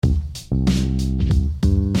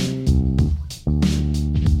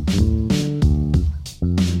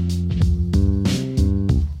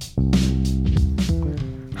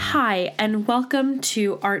Hi, and welcome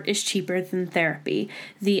to Art is Cheaper Than Therapy,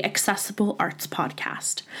 the Accessible Arts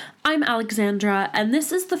Podcast. I'm Alexandra, and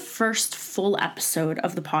this is the first full episode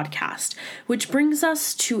of the podcast, which brings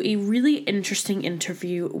us to a really interesting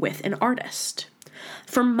interview with an artist.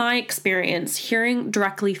 From my experience, hearing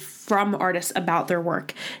directly from artists about their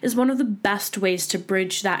work is one of the best ways to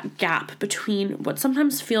bridge that gap between what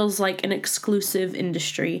sometimes feels like an exclusive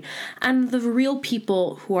industry and the real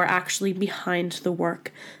people who are actually behind the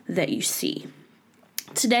work that you see.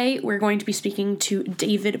 Today, we're going to be speaking to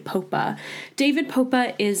David Popa. David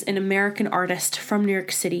Popa is an American artist from New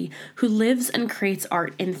York City who lives and creates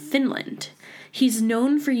art in Finland. He's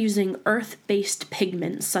known for using earth-based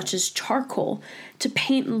pigments such as charcoal to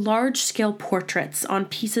paint large-scale portraits on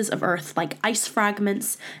pieces of earth like ice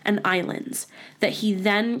fragments and islands that he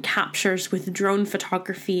then captures with drone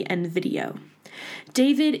photography and video.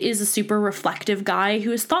 David is a super reflective guy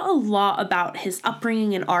who has thought a lot about his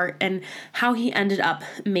upbringing in art and how he ended up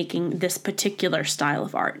making this particular style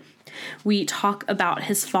of art. We talk about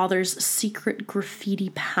his father's secret graffiti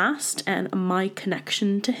past and my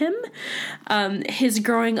connection to him, his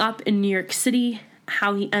growing up in New York City,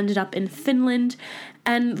 how he ended up in Finland,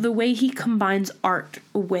 and the way he combines art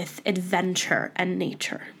with adventure and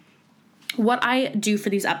nature. What I do for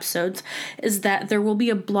these episodes is that there will be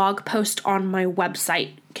a blog post on my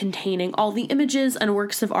website containing all the images and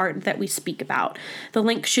works of art that we speak about. The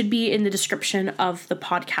link should be in the description of the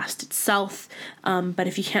podcast itself, but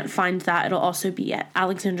if you can't find that, it'll also be at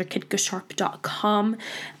alexandrakitgesharp.com,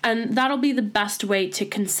 and that'll be the best way to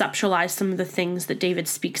conceptualize some of the things that David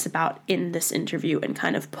speaks about in this interview and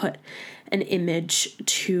kind of put an image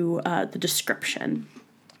to the description.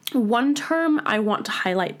 One term I want to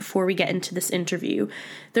highlight before we get into this interview.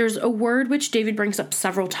 There's a word which David brings up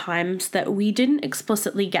several times that we didn't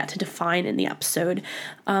explicitly get to define in the episode,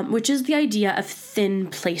 which is the idea of thin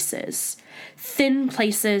places. Thin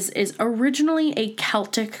places is originally a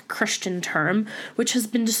Celtic Christian term, which has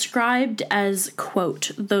been described as,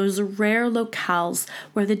 quote, those rare locales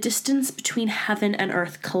where the distance between heaven and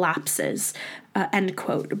earth collapses, end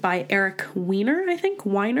quote, by Eric Weiner,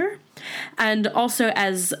 and also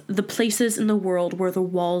as the places in the world where the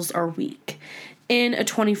walls are weak. In a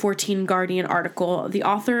 2014 Guardian article, the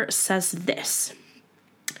author says this: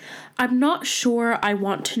 I'm not sure I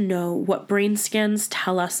want to know what brain scans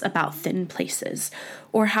tell us about thin places,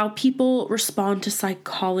 or how people respond to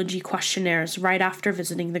psychology questionnaires right after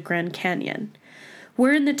visiting the Grand Canyon.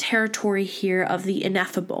 We're in the territory here of the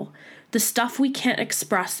ineffable, the stuff we can't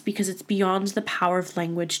express because it's beyond the power of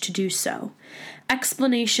language to do so.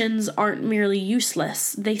 Explanations aren't merely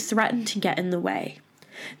useless, they threaten to get in the way.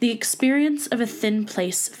 The experience of a thin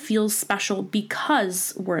place feels special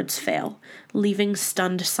because words fail, leaving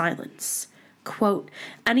stunned silence. Quote,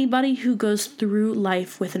 anybody who goes through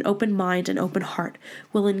life with an open mind and open heart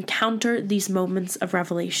will encounter these moments of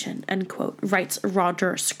revelation, end quote, writes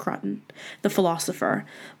Roger Scruton, the philosopher.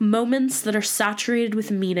 Moments that are saturated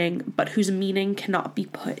with meaning, but whose meaning cannot be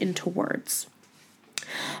put into words.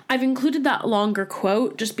 I've included that longer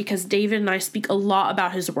quote just because David and I speak a lot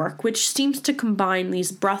about his work, which seems to combine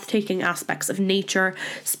these breathtaking aspects of nature,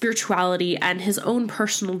 spirituality, and his own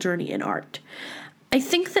personal journey in art. I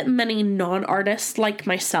think that many non-artists like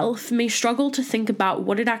myself may struggle to think about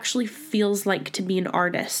what it actually feels like to be an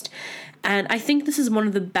artist, and I think this is one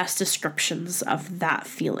of the best descriptions of that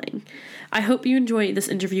feeling. I hope you enjoy this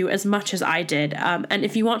interview as much as I did, and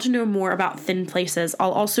if you want to know more about thin places,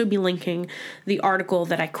 I'll also be linking the article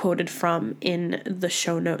that I quoted from in the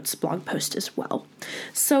show notes blog post as well.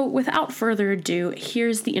 So without further ado,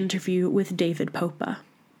 here's the interview with David Popa.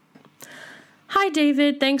 Hi,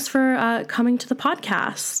 David. Thanks for coming to the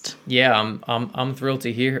podcast. Yeah, I'm thrilled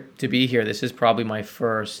to be here. This is probably my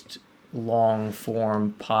first long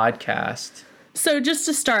form podcast. So just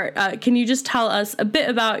to start, can you just tell us a bit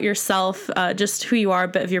about yourself, just who you are, a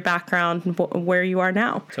bit of your background, and where you are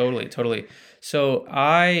now? Totally. So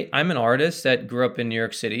I'm an artist that grew up in New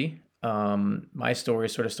York City. My story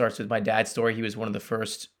sort of starts with my dad's story. He was one of the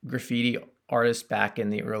first graffiti artists back in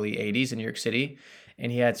the early 80s in New York City.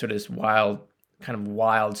 And he had sort of this wild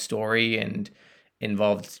story and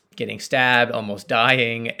involved getting stabbed, almost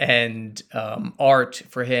dying. And art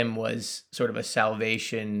for him was sort of a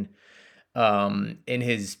salvation in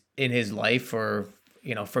his life for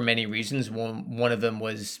many reasons. One of them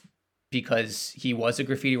was because he was a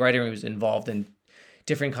graffiti writer and he was involved in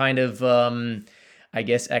different kind of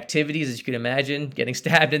activities, as you can imagine, getting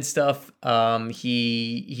stabbed and stuff.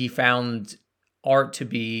 He found art to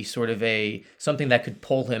be sort of something that could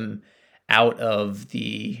pull him out of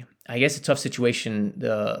the tough situation,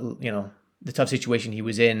 the tough situation he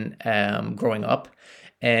was in growing up.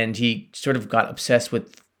 and he sort of got obsessed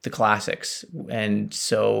with the classics. And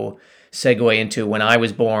so segue into when I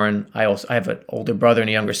was born, I have an older brother and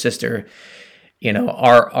a younger sister.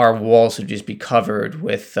 Our walls would just be covered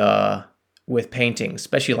with paintings,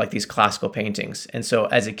 especially like these classical paintings. And so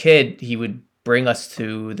as a kid, he would bring us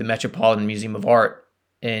to the Metropolitan Museum of Art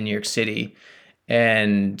in New York City.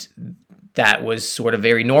 And that was sort of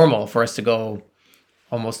very normal for us to go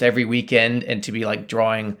almost every weekend and to be like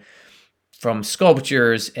drawing from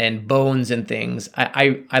sculptures and bones and things.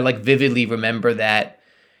 I like vividly remember that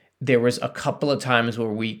there was a couple of times where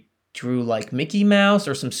we drew like Mickey Mouse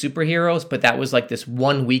or some superheroes, but that was like this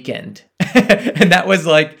one weekend. And that was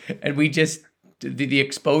like, and we just, the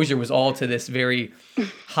exposure was all to this very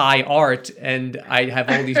high art. And I have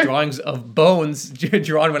all these drawings of bones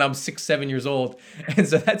drawn when I'm 6, 7 years old. And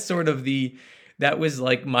so that's sort of that was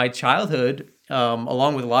like my childhood,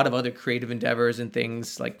 along with a lot of other creative endeavors and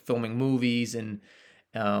things like filming movies. And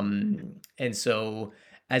so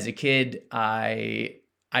as a kid, I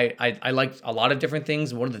liked a lot of different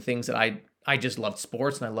things. One of the things that I just loved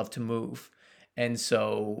sports and I loved to move. And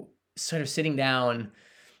so sort of sitting down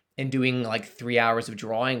and doing like 3 hours of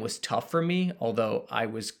drawing was tough for me, although I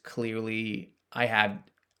was clearly, I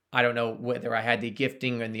don't know whether I had the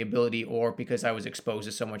gifting and the ability or because I was exposed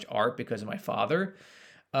to so much art because of my father.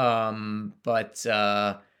 But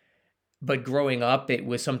growing up, it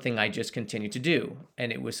was something I just continued to do.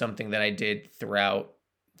 And it was something that I did throughout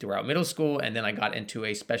middle school, and then I got into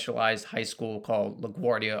a specialized high school called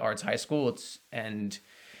LaGuardia Arts High School. And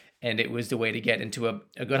it was the way to get into a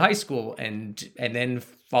good high school, and then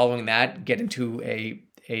following that, get into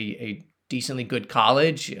a decently good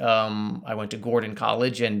college. I went to Gordon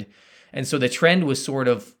College, and so the trend was sort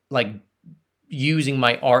of like using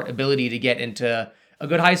my art ability to get into a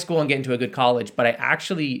good high school and get into a good college. But I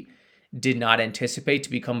actually did not anticipate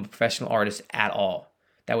to become a professional artist at all.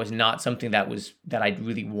 That was not something that I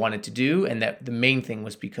really wanted to do. And that the main thing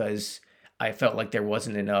was because I felt like there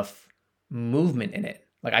wasn't enough movement in it.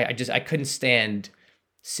 Like I couldn't stand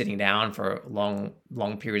sitting down for long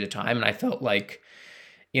periods of time. And I felt like,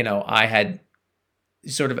 I had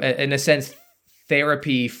sort of, in a sense,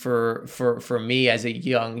 therapy for me as a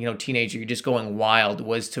young, teenager, you're just going wild,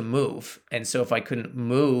 was to move. And so if I couldn't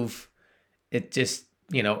move, it just,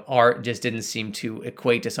 art just didn't seem to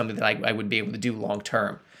equate to something that I would be able to do long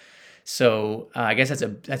term. So I guess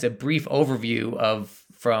that's a brief overview of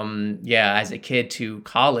from as a kid to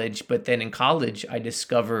college. But then in college, I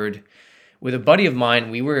discovered with a buddy of mine,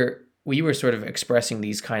 we were sort of expressing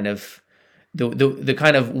these kind of the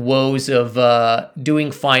kind of woes of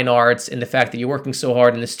doing fine arts and the fact that you're working so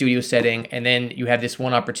hard in the studio setting, and then you have this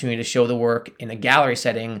one opportunity to show the work in a gallery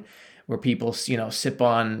setting where people, sip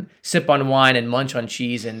on wine and munch on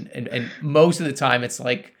cheese, and most of the time it's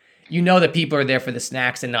like, that people are there for the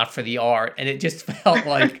snacks and not for the art. And it just felt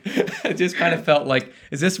like,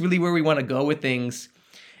 is this really where we want to go with things?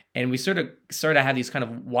 And we sort of have these kind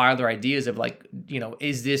of wilder ideas of like,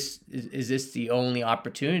 is this the only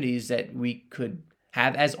opportunities that we could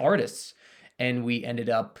have as artists? And we ended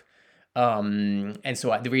up, and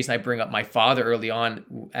so the reason I bring up my father early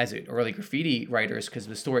on as an early graffiti writer is because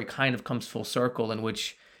the story kind of comes full circle, in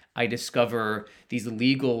which I discover these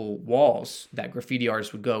illegal walls that graffiti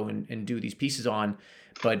artists would go and do these pieces on,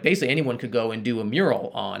 but basically anyone could go and do a mural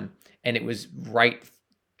on. And it was right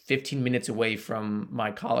 15 minutes away from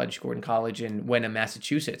my college, Gordon College in Wenham,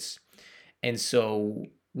 Massachusetts. And so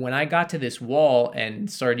when I got to this wall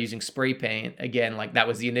and started using spray paint, again, like that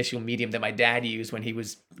was the initial medium that my dad used when he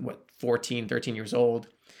was 14, 13 years old.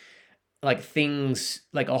 Like things,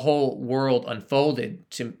 like a whole world unfolded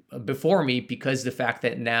before me, because the fact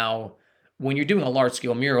that now when you're doing a large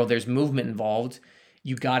scale mural, there's movement involved.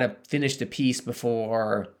 You got to finish the piece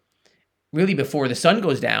before the sun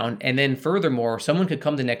goes down. And then furthermore, someone could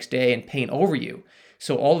come the next day and paint over you.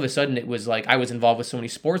 So all of a sudden it was like, I was involved with so many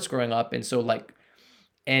sports growing up. And so like,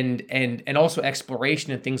 and also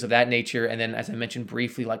exploration and things of that nature. And then, as I mentioned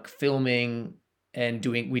briefly, like filming and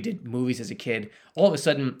we did movies as a kid. All of a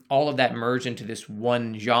sudden, all of that merged into this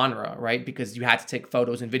one genre, right? Because you had to take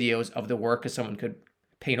photos and videos of the work because someone could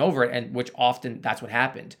paint over it, and which often that's what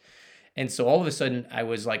happened. And so all of a sudden I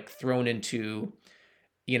was like thrown into,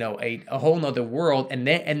 a whole nother world. And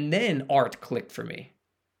then art clicked for me,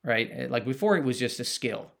 right? Like before it was just a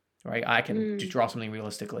skill, right? I can just draw something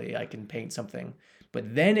realistically. I can paint something.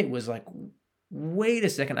 But then it was like, wait a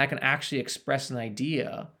second, I can actually express an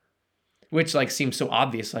idea, which like seems so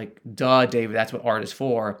obvious, like, duh, David, that's what art is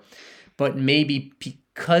for. But maybe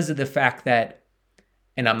because of the fact that,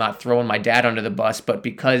 and I'm not throwing my dad under the bus, but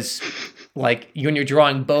because like when you're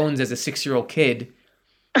drawing bones as a 6-year-old kid,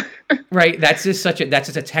 right. That's just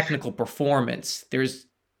a technical performance.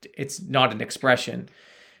 It's not an expression.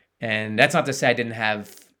 And that's not to say I didn't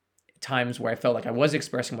have times where I felt like I was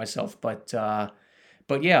expressing myself, but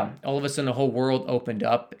yeah, all of a sudden the whole world opened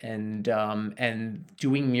up, and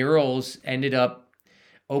doing murals ended up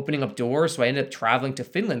opening up doors. So I ended up traveling to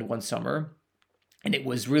Finland one summer, and it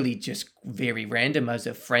was really just very random. I was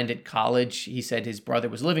a friend at college. He said his brother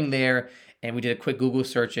was living there, and we did a quick Google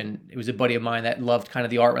search, and it was a buddy of mine that loved kind of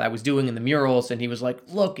the art I was doing in the murals, and he was like,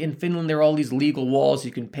 "Look, in Finland there are all these legal walls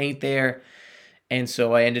you can paint there." And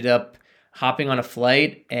so I ended up hopping on a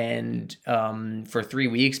flight and for 3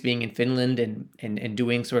 weeks being in Finland and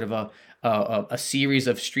doing sort of a series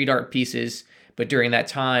of street art pieces. But during that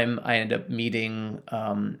time, I ended up meeting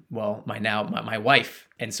my wife,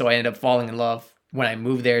 and so I ended up falling in love when I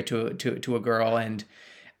moved there to a girl, and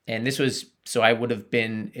this was, so I would have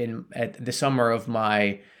been in at the summer of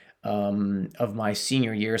my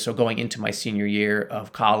senior year, so going into my senior year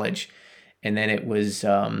of college, and then it was.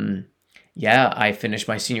 I finished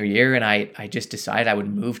my senior year, and I just decided I would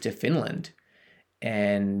move to Finland,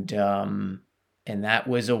 and that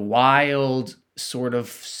was a wild sort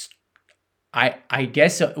of. I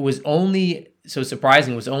guess it was only so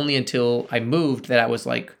surprising. It was only until I moved that I was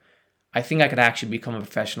like, I think I could actually become a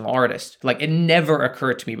professional artist. Like, it never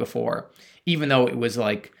occurred to me before, even though it was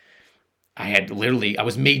like I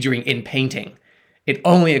was majoring in painting. It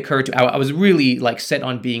only occurred to I was really like set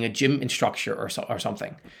on being a gym instructor or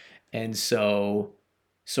something. And so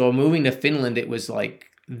moving to Finland, it was like,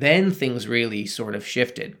 then things really sort of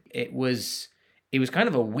shifted. It was kind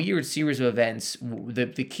of a weird series of events.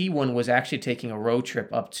 The key one was actually taking a road trip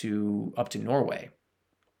up to Norway.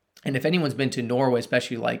 And if anyone's been to Norway,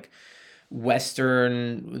 especially like northwest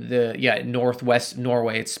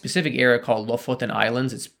Norway, it's a specific area called Lofoten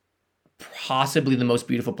Islands. It's possibly the most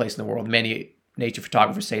beautiful place in the world. Many nature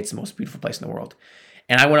photographers say it's the most beautiful place in the world.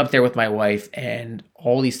 And I went up there with my wife, and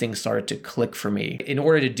all these things started to click for me. In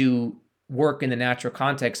order to do work in the natural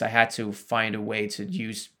context, I had to find a way to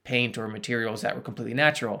use paint or materials that were completely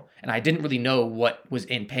natural. And I didn't really know what was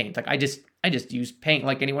in paint. Like I just used paint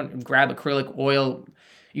like anyone. Grab acrylic, oil.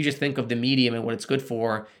 You just think of the medium and what it's good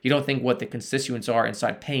for. You don't think what the constituents are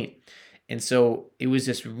inside paint. And so it was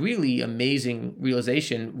this really amazing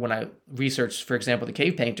realization when I researched, for example, the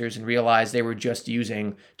cave painters, and realized they were just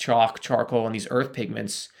using chalk, charcoal, and these earth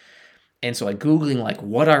pigments. And so like Googling like,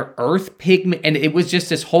 what are earth pigment? And it was just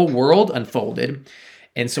this whole world unfolded.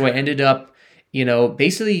 And so I ended up,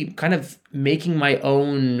 basically kind of making my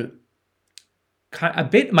own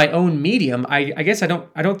medium. I guess I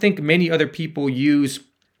don't think many other people use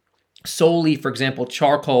solely, for example,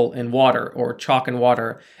 charcoal and water or chalk and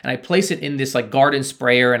water, and I place it in this like garden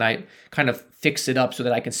sprayer, and I kind of fix it up so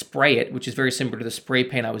that I can spray it, which is very similar to the spray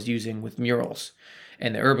paint I was using with murals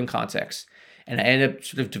in the urban context. And I ended up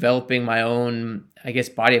sort of developing my own, I guess,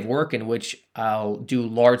 body of work in which I'll do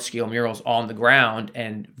large scale murals on the ground,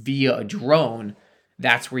 and via a drone,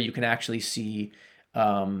 that's where you can actually see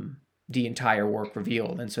the entire work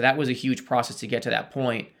revealed. And so that was a huge process to get to that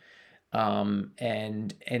point. But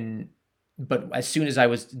as soon as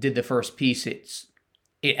I did the first piece,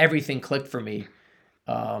 everything clicked for me.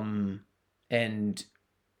 And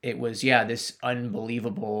it was, this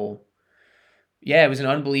unbelievable, it was an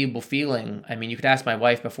unbelievable feeling. I mean, you could ask my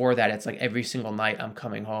wife before that. It's like every single night I'm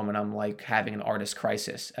coming home and I'm like having an artist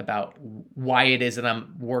crisis about why it is that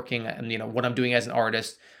I'm working and, what I'm doing as an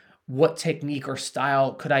artist, what technique or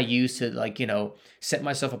style could I use to like, set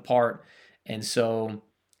myself apart. And so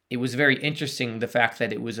it was very interesting, the fact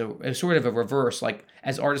that it was a sort of a reverse. Like,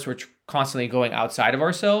 as artists, we're constantly going outside of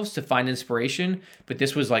ourselves to find inspiration, but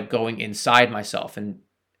this was like going inside myself and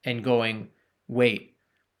going, wait,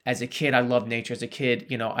 as a kid, I loved nature. As a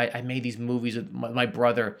kid, I made these movies with my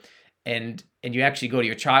brother, and you actually go to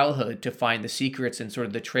your childhood to find the secrets and sort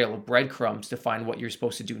of the trail of breadcrumbs to find what you're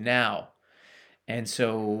supposed to do now. And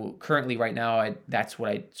so currently right now, that's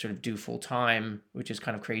what I sort of do full time, which is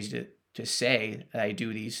kind of crazy to say that I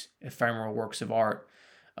do these ephemeral works of art.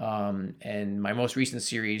 And my most recent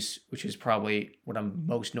series, which is probably what I'm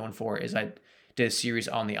most known for, is I did a series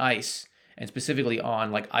on the ice, and specifically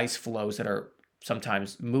on like ice flows that are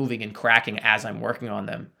sometimes moving and cracking as I'm working on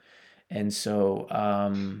them. And so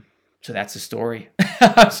that's the story.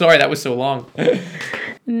 I'm sorry that was so long.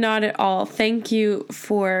 Not at all. Thank you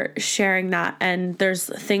for sharing that. And there's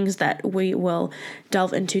things that we will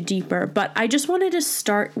delve into deeper. But I just wanted to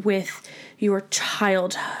start with your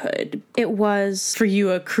childhood. It was for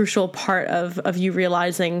you a crucial part of you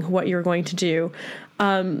realizing what you were going to do.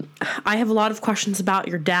 I have a lot of questions about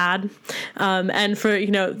your dad. And for,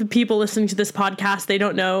 the people listening to this podcast, they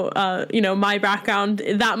don't know, my background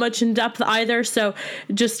that much in depth either. So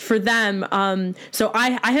just for them, so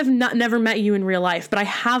I have never met you in real life, but I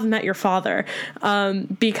have met your father,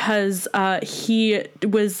 because he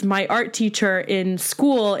was my art teacher in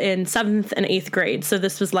school in 7th and 8th grade. So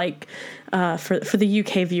this was like, for the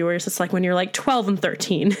UK viewers, it's like when you're like 12 and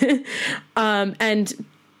 13. And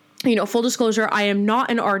full disclosure, I am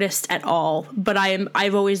not an artist at all, but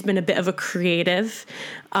I've always been a bit of a creative.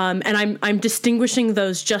 And I'm distinguishing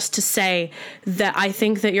those just to say that I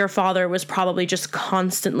think that your father was probably just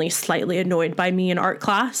constantly slightly annoyed by me in art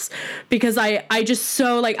class, because I just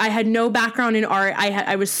so I had no background in art.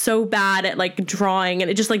 I was so bad at drawing,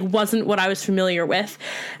 and it just wasn't what I was familiar with.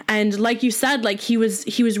 And like you said, he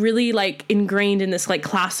was really ingrained in this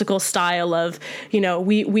classical style of,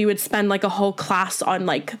 we would spend a whole class on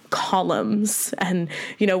columns, and,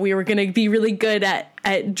 we were going to be really good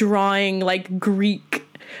at drawing Greek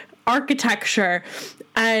architecture.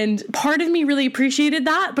 And part of me really appreciated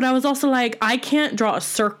that, but I was also I can't draw a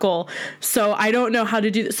circle, so I don't know how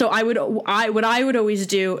to do this. So what I would always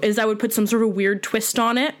do is I would put some sort of weird twist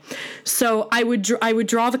on it. So I would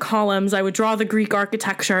draw the columns, I would draw the Greek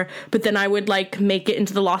architecture, but then I would make it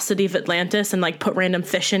into the lost city of Atlantis and put random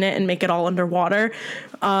fish in it and make it all underwater.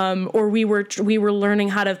 Or we were learning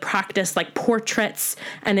how to practice portraits,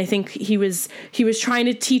 and I think he was trying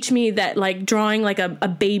to teach me that drawing a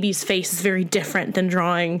baby's face is very different than drawing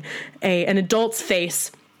an adult's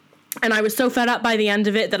face. And I was so fed up by the end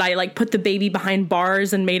of it that I put the baby behind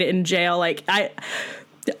bars and made it in jail.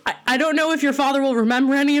 I don't know if your father will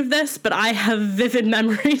remember any of this, but I have vivid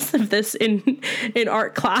memories of this in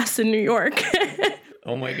art class in New York.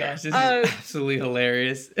 Oh my gosh, this is absolutely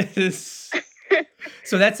hilarious.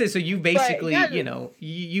 So that's it. So you basically,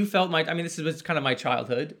 you felt this was kind of my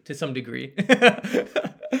childhood to some degree.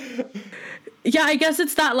 Yeah, I guess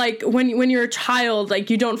it's that when you're a child,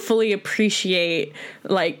 you don't fully appreciate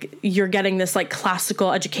you're getting this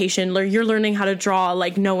classical education, or you're learning how to draw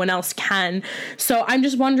no one else can. So I'm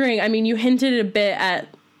just wondering, you hinted a bit at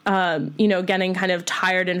getting kind of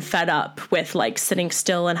tired and fed up with sitting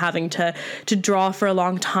still and having to draw for a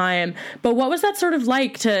long time. But what was that sort of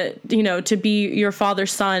to be your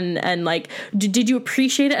father's son? And did you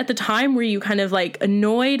appreciate it at the time? Were you kind of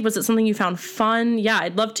annoyed? Was it something you found fun? Yeah,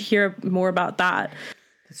 I'd love to hear more about that.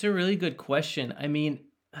 That's a really good question.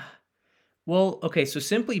 Well, okay, so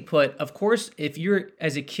simply put, of course, if you're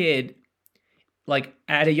as a kid,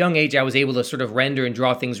 at a young age, I was able to sort of render and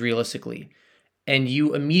draw things realistically. And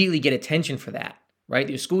you immediately get attention for that, right?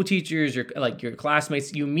 Your school teachers, your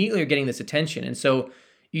classmates, you immediately are getting this attention. And so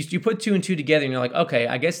you put two and two together and you're like, okay,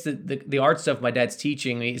 I guess the art stuff my dad's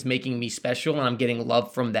teaching me is making me special, and I'm getting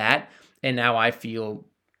love from that. And now I feel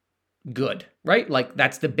good, right?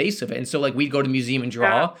 That's the base of it. And so we'd go to the museum and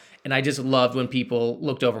draw, and I just loved when people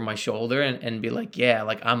looked over my shoulder and be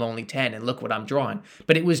I'm only 10 and look what I'm drawing.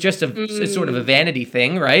 But it was just a sort of a vanity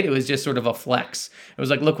thing, right? It was just sort of a flex. It was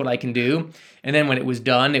look what I can do. And then when it was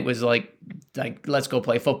done, it was let's go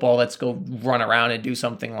play football, let's go run around and do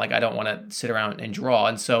something. I don't want to sit around and draw.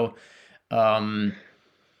 And so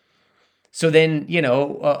so then,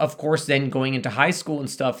 of course, then going into high school and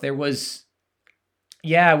stuff, there was,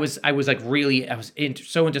 I was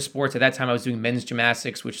so into sports. At that time, I was doing men's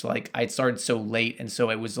gymnastics, which I'd started so late. And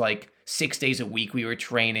so it was 6 days a week we were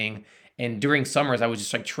training. And during summers, I was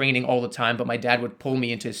just training all the time. But my dad would pull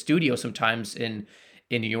me into his studio sometimes in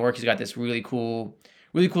New York. He's got this really cool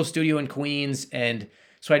studio in Queens. And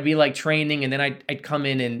so I'd be training, and then I'd come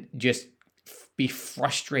in and just be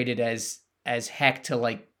frustrated as heck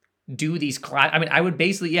to do these class. I would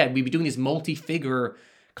basically, we'd be doing these multi-figure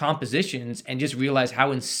compositions and just realize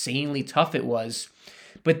how insanely tough it was.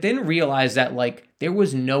 But then realize that there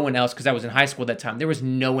was no one else, because I was in high school at that time, there was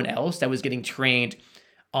no one else that was getting trained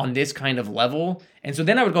on this kind of level. And so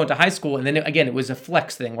then I would go into high school, and then again, it was a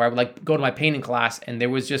flex thing where I would go to my painting class, and there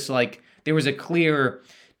was just there was a clear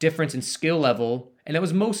difference in skill level. And it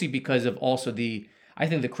was mostly because of also I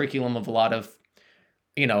think the curriculum of a lot of,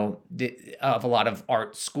 of a lot of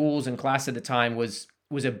art schools and class at the time was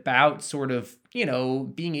about sort of,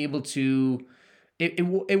 being able to,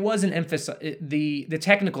 it wasn't emphasized, the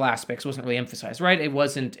technical aspects wasn't really emphasized, right? It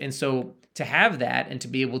wasn't. And so to have that and to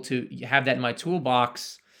be able to have that in my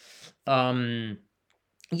toolbox, I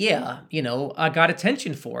got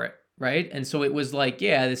attention for it, right? And so it was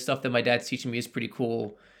this stuff that my dad's teaching me is pretty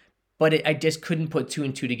cool, but I just couldn't put two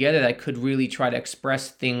and two together. That I could really try to express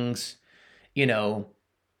things,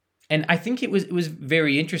 And I think it was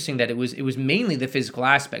very interesting that it was mainly the physical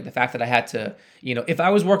aspect, the fact that I had to, if I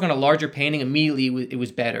was working on a larger painting, immediately it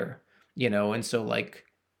was better, and so like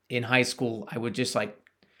in high school, I would just like,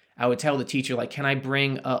 I would tell the teacher, like, can I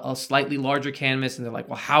bring a slightly larger canvas? And they're like,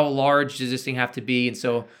 well, how large does this thing have to be?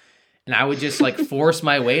 And I would just like force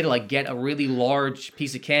my way to like get a really large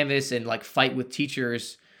piece of canvas and like fight with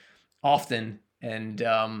teachers often. And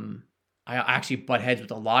I actually butt heads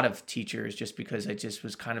with a lot of teachers just because I just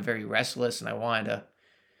was kind of very restless and I wanted to,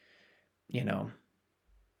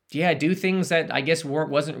 do things that I guess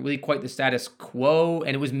wasn't really quite the status quo.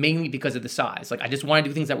 And it was mainly because of the size. Like I just wanted to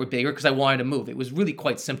do things that were bigger because I wanted to move. It was really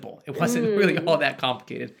quite simple. It wasn't really all that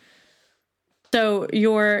complicated. So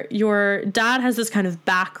your dad has this kind of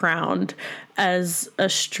background as a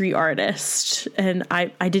street artist, and I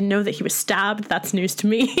didn't know that he was stabbed. That's news to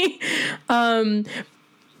me.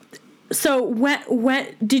 So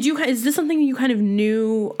when did you, is this something you kind of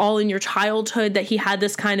knew all in your childhood, that he had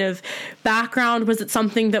this kind of background? Was it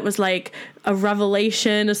something that was like a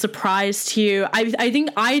revelation, a surprise to you? I think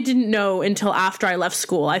I didn't know until after I left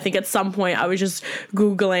school. I think at some point I was just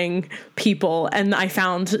Googling people and I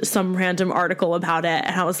found some random article about it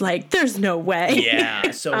and I was like, there's no way.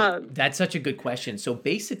 Yeah. So that's such a good question. So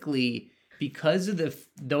basically, because of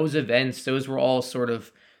those events, those were all sort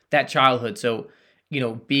of that childhood. So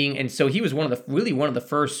so he was one of the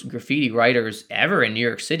first graffiti writers ever in New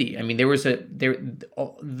York City. I mean, the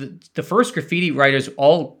first graffiti writers,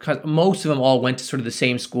 most of them all went to sort of the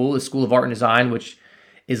same school, the School of Art and Design, which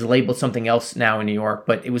is labeled something else now in New York.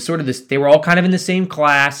 But it was sort of this, they were all kind of in the same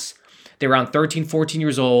class. They were around 13, 14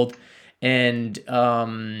 years old. And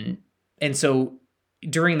so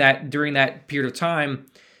during that period of time,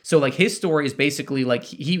 so like his story is basically like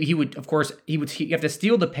he would you have to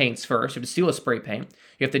steal the paints first. You have to steal a spray paint.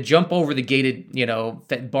 You have to jump over the gated,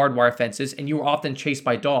 barbed wire fences, and you were often chased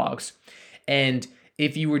by dogs. And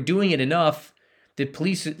if you were doing it enough, the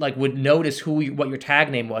police like would notice what your tag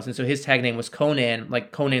name was. And so his tag name was Conan,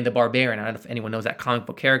 like Conan the Barbarian. I don't know if anyone knows that comic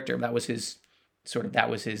book character. He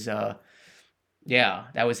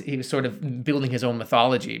was sort of building his own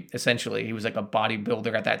mythology, essentially. He was like a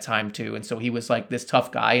bodybuilder at that time, too. And so he was like this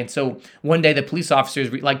tough guy. And so one day the police officers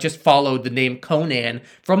just followed the name Conan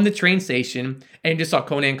from the train station and just saw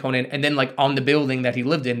Conan. And then like on the building that he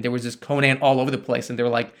lived in, there was this Conan all over the place. And they were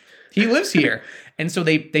like, he lives here. And so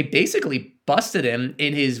they basically busted him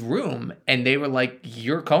in his room. And they were like,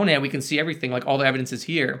 you're Conan. We can see everything. Like all the evidence is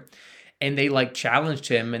here. And they like challenged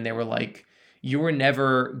him and they were like, you were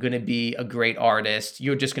never going to be a great artist.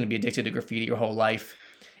 You're just going to be addicted to graffiti your whole life.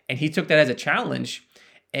 And he took that as a challenge.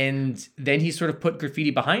 And then he sort of put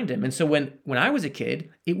graffiti behind him. And so when I was a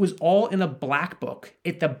kid, it was all in a black book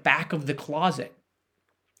at the back of the closet.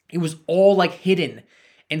 It was all like hidden.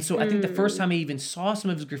 And so I think the first time I even saw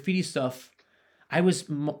some of his graffiti stuff, I was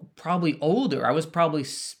probably older. I was probably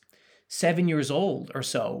 7 years old or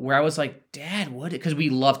so, where I was like, Dad, what? Because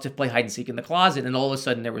we loved to play hide and seek in the closet. And all of a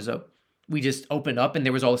sudden we just opened up and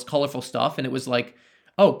there was all this colorful stuff. And it was like,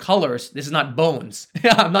 oh, colors. This is not bones.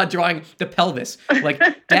 I'm not drawing the pelvis. Like,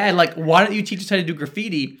 Dad, like, why don't you teach us how to do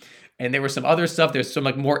graffiti? And there was some other stuff. There's some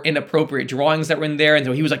like more inappropriate drawings that were in there. And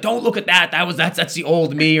so he was like, don't look at that. That's the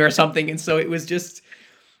old me or something. And so it was just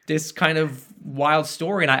this kind of wild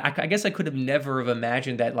story. And I guess I could have never have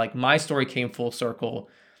imagined that like my story came full circle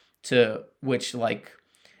to which like,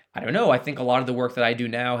 I don't know. I think a lot of the work that I do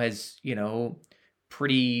now has,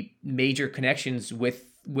 pretty major connections with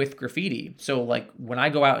graffiti. So like when I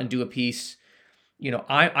go out and do a piece,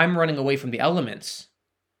 I'm running away from the elements,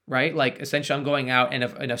 right? Like essentially I'm going out and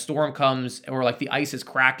if a storm comes or like the ice is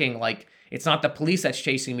cracking, like it's not the police that's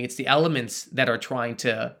chasing me. It's the elements that are trying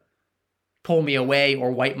to pull me away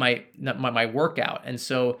or wipe my work out. And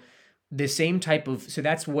so the same so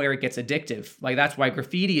that's where it gets addictive. Like that's why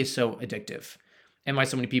graffiti is so addictive and why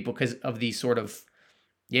so many people, because of the sort of,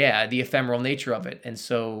 the ephemeral nature of it. And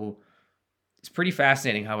so it's pretty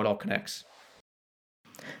fascinating how it all connects.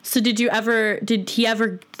 So did he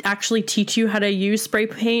ever actually teach you how to use spray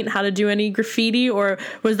paint, how to do any graffiti? Or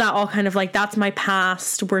was that all kind of like, that's my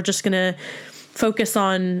past, we're just going to focus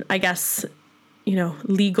on, I guess,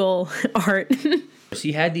 legal art? So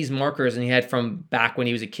he had these markers and he had from back when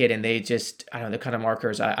he was a kid, and they just, I don't know, the kind of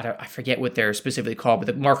markers, I forget what they're specifically called, but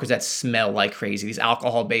the markers that smell like crazy, these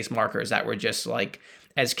alcohol-based markers that were just like,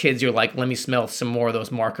 as kids, you're like, let me smell some more of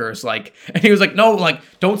those markers. Like, and he was like, no, like,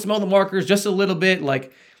 don't smell the markers, just a little bit.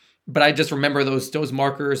 Like, but I just remember those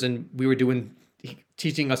markers, and we were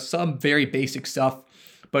teaching us some very basic stuff,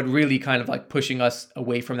 but really kind of like pushing us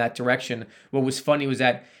away from that direction. What was funny was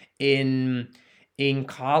that in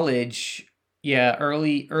college, Yeah,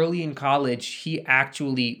 early in college, he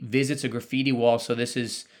actually visits a graffiti wall. So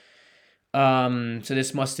this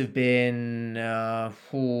must have been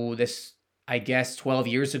this I guess 12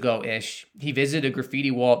 years ago ish. He visited a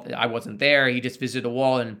graffiti wall. I wasn't there. He just visited a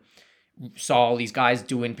wall and saw all these guys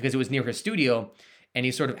doing, because it was near his studio, and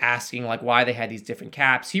he's sort of asking like why they had these different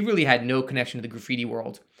caps. He really had no connection to the graffiti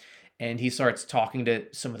world, and he starts talking to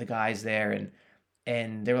some of the guys there,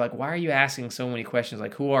 and they were like, why are you asking so many questions?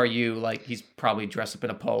 Like, who are you? Like, he's probably dressed up in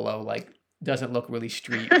a polo, like doesn't look really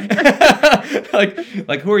street.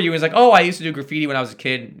 like who are you? He's like, oh, I used to do graffiti when I was a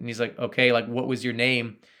kid. And he's like, okay, like what was your name?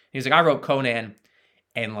 And he's like, I wrote Conan.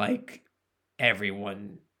 And like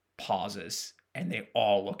everyone pauses and they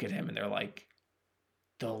all look at him and they're like,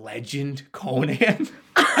 the legend Conan.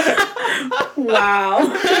 Wow.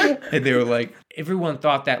 And they were like, everyone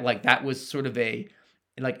thought that like that was sort of an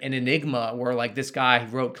enigma where like this guy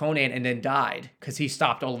wrote Conan and then died because he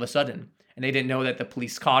stopped all of a sudden. And they didn't know that the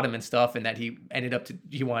police caught him and stuff, and that he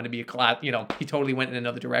wanted to be a class, he totally went in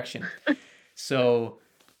another direction. So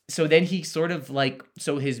then he sort of like,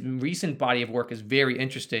 so his recent body of work is very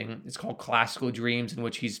interesting. It's called Classical Dreams, in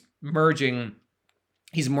which he's merging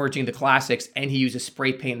the classics, and he uses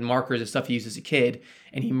spray paint and markers and stuff he used as a kid,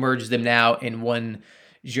 and he merges them now in one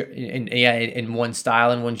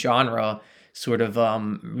style and one genre, sort of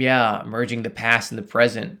merging the past and the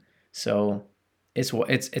present. So it's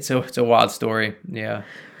a wild story. Yeah.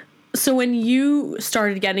 So when you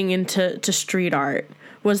started getting into street art,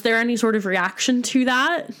 was there any sort of reaction to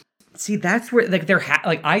that? See, that's where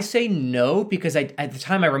like I say no, because at the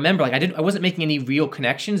time I remember like I wasn't making any real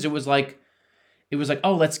connections. It was like,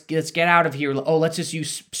 oh, let's get out of here. Oh, let's just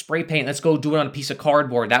use spray paint. Let's go do it on a piece of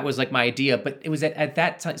cardboard. That was like my idea. But it was at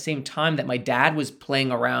that same time that my dad was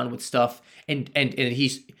playing around with stuff, and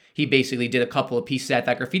he basically did a couple of pieces at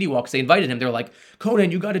that graffiti wall because they invited him. They're like,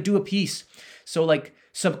 Conan, you got to do a piece. So like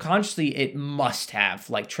subconsciously, it must have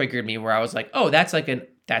like triggered me where I was like, oh, that's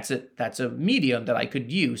a medium that I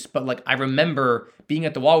could use. But like I remember being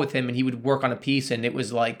at the wall with him, and he would work on a piece, and it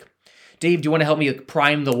was like, Dave, do you want to help me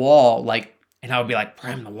prime the wall? Like, and I would be like,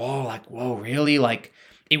 prime the wall? Like, whoa, really? Like,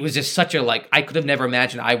 it was just such a like, I could have never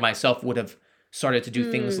imagined I myself would have started to do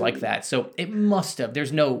things like that. So it must have.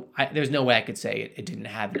 There's no way I could say it didn't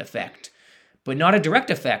have an effect, but not a direct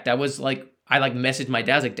effect. I messaged my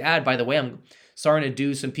dad. I was like, Dad, by the way, I'm starting to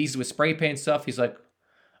do some pieces with spray paint stuff. He's like,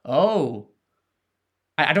 oh,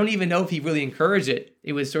 I don't even know if he really encouraged it.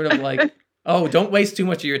 It was sort of like, oh, don't waste too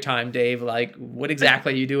much of your time, Dave. Like, what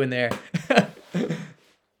exactly are you doing there?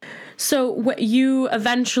 So you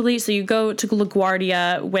go to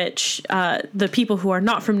LaGuardia, which the people who are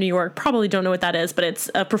not from New York probably don't know what that is, but it's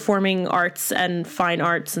a performing arts and fine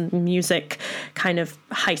arts and music kind of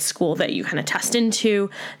high school that you kind of test into.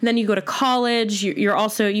 And then you go to college. Did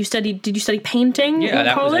you study painting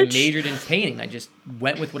in college? I majored in painting. I just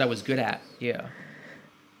went with what I was good at. Yeah.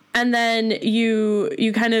 And then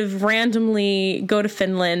you kind of randomly go to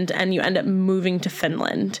Finland, and you end up moving to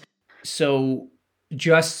Finland. So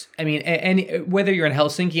and whether you're in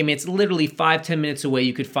Helsinki, I mean, it's literally 5-10 minutes away.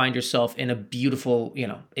 You could find yourself in a beautiful,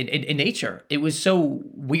 in nature. It was so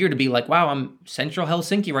weird to be like, wow, I'm central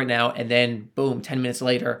Helsinki right now. And then boom, 10 minutes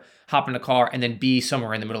later, hop in a car and then be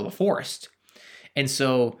somewhere in the middle of the forest. And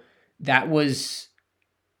so that was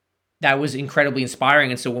incredibly inspiring.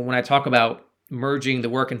 And so when I talk about merging the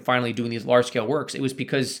work and finally doing these large scale works, it was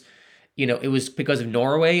because of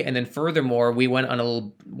Norway. And then furthermore, we went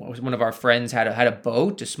on one of our friends had a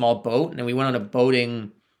boat, a small boat, and we went on a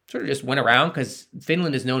boating, sort of just went around, because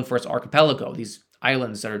Finland is known for its archipelago, these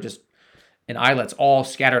islands that are just and islets all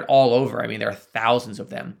scattered all over. I mean, there are thousands of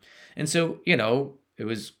them. And so, it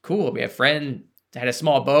was cool. We had a friend that had a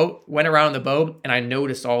small boat, went around on the boat, and I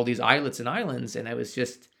noticed all these islets and islands, and I was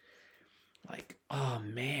just like, oh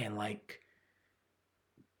man, like,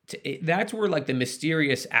 that's where like the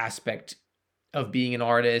mysterious aspect of being an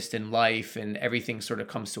artist and life and everything sort of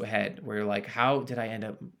comes to a head, where you're like, how did I end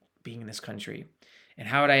up being in this country, and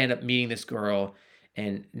how did I end up meeting this girl,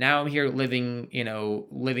 and now I'm here living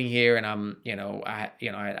here, and I'm I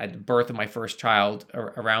had the birth of my first child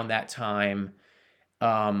around that time,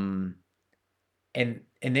 and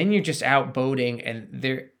then you're just out boating, and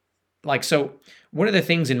there, like, so one of the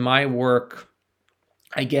things in my work,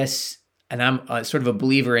 I guess, and I'm sort of a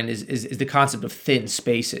believer in, is the concept of thin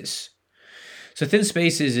spaces. So thin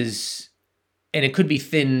spaces is, and it could be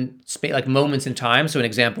thin space, like moments in time. So an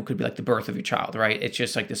example could be like the birth of your child, right? It's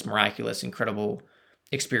just like this miraculous, incredible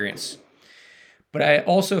experience. But I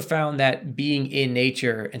also found that being in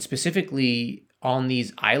nature, and specifically on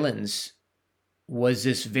these islands, was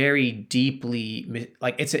this very deeply,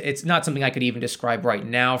 like, it's not something I could even describe right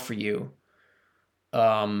now for you.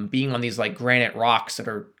 being on these like granite rocks that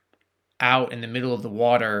are out in the middle of the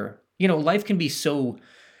water. Life can be so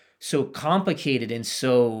complicated, and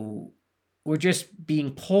so we're just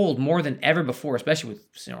being pulled more than ever before, especially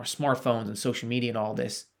with our smartphones and social media and all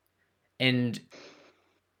this. And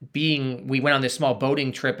we went on this small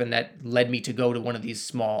boating trip, and that led me to go to one of these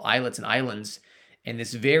small islets and islands, and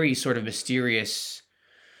this very sort of mysterious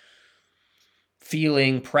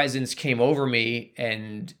presence came over me,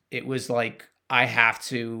 and it was like, I have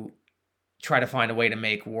to try to find a way to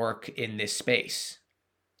make work in this space,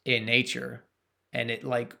 in nature. And it,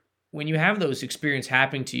 like, when you have those experiences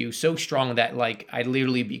happening to you so strong that like I'd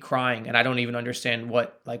literally be crying and I don't even understand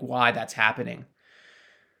why that's happening.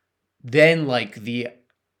 Then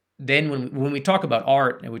when we talk about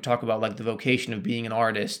art and we talk about like the vocation of being an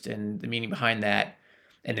artist and the meaning behind that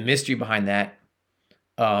and the mystery behind that,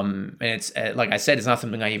 and it's like I said, it's not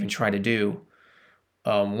something I even try to do.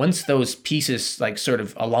 Once those pieces like sort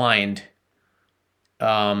of aligned,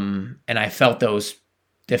 and I felt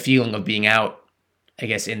the feeling of being out, I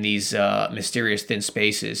guess, in these mysterious thin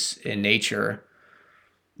spaces in nature,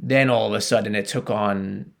 then all of a sudden it took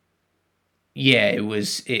on. Yeah, it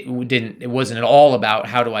wasn't at all about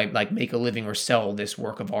how do I like make a living or sell this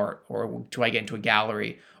work of art, or do I get into a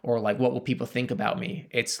gallery, or like what will people think about me.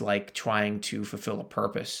 It's like trying to fulfill a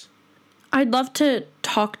purpose. I'd love to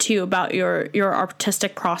talk to you about your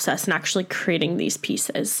artistic process and actually creating these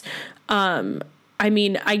pieces. I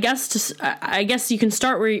mean, I guess you can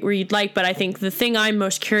start where you'd like, but I think the thing I'm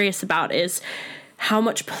most curious about is how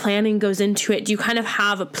much planning goes into it. Do you kind of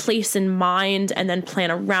have a place in mind and then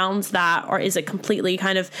plan around that? Or is it completely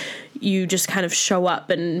kind of, you just kind of show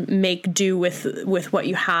up and make do with what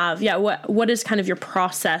you have? Yeah. What is kind of your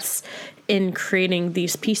process in creating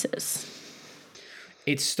these pieces?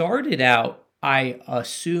 It started out, I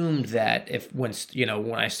assumed that when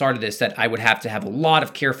I started this, that I would have to have a lot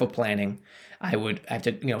of careful planning. I would have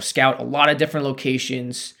to, scout a lot of different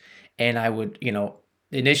locations, and I would,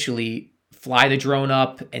 initially fly the drone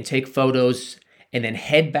up and take photos, and then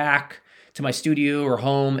head back to my studio or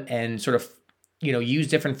home and sort of, use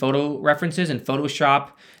different photo references and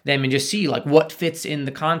Photoshop them and just see like what fits in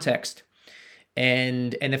the context.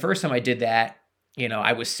 And the first time I did that,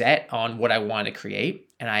 I was set on what I wanted to create,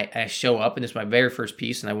 and I show up, and this is my very first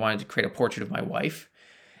piece, and I wanted to create a portrait of my wife.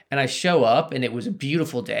 And I show up, and it was a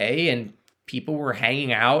beautiful day, and people were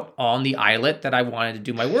hanging out on the islet that I wanted to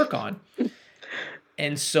do my work on.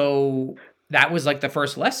 And so that was like the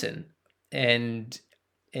first lesson. And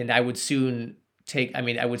I would soon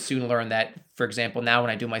learn that, for example, now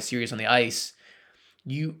when I do my series on the ice,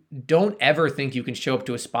 you don't ever think you can show up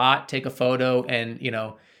to a spot, take a photo, and,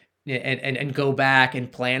 and go back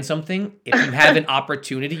and plan something. If you have an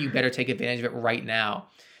opportunity, you better take advantage of it right now,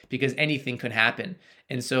 because anything could happen.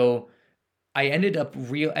 And so I ended up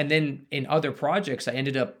and then in other projects, I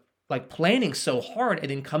ended up like planning so hard and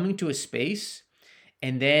then coming to a space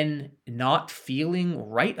and then not feeling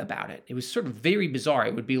right about it. It was sort of very bizarre.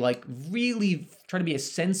 It would be like really trying to be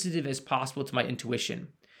as sensitive as possible to my intuition.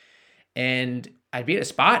 And I'd be at a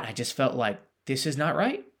spot and I just felt like, this is not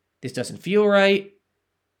right. This doesn't feel right.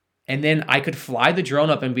 And then I could fly the drone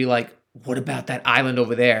up and be like, what about that island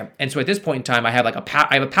over there? And so at this point in time, I have a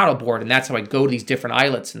paddle board, and that's how I go to these different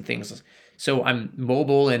islets and things. So I'm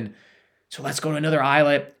mobile, and so let's go to another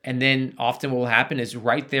islet. And then often what will happen is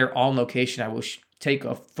right there on location, I will take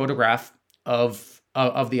a photograph of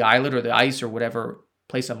the islet or the ice or whatever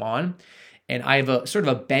place I'm on. And I have a sort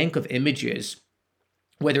of a bank of images,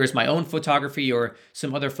 whether it's my own photography or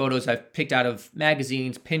some other photos I've picked out of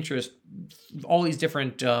magazines, Pinterest, all these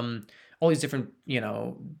different, different,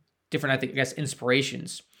 I think, I guess,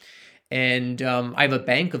 inspirations. And I have a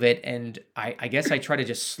bank of it, and I guess I try to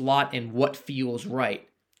just slot in what feels right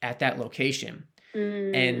at that location.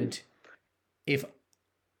 And if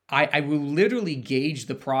I will literally gauge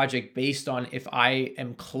the project based on if I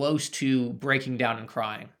am close to breaking down and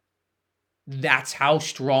crying. That's how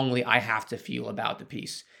strongly I have to feel about the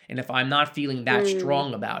piece. And if I'm not feeling that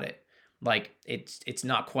strong about it, like it's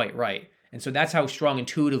not quite right. And so that's how strong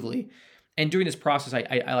intuitively. And during this process,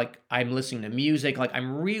 I'm listening to music, like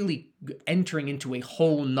I'm really entering into a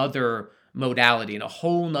whole nother modality and a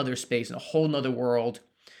whole nother space and a whole nother world,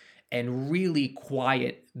 and really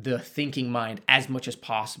quiet the thinking mind as much as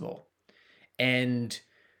possible. And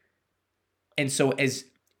so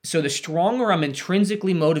the stronger I'm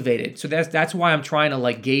intrinsically motivated, so that's why I'm trying to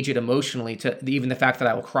like gauge it emotionally, to even the fact that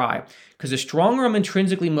I will cry, because the stronger I'm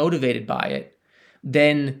intrinsically motivated by it,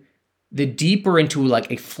 then the deeper into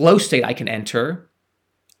like a flow state I can enter,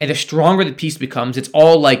 and the stronger the piece becomes. It's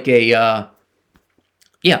all like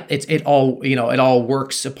yeah, it all, it all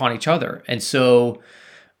works upon each other. And so,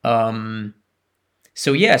 um,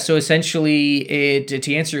 so yeah, so essentially,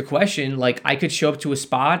 to answer your question, like I could show up to a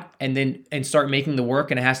spot and start making the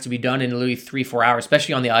work, and it has to be done in literally 3-4 hours,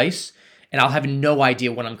 especially on the ice, and I'll have no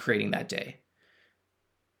idea what I'm creating that day.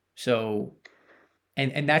 So,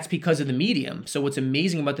 and that's because of the medium. So what's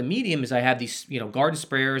amazing about the medium is I have these, garden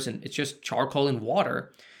sprayers, and it's just charcoal and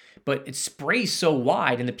water, but it sprays so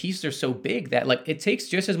wide and the pieces are so big that like it takes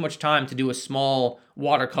just as much time to do a small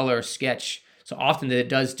watercolor sketch so often that it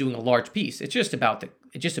does doing a large piece. It's just about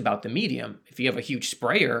the medium. If you have a huge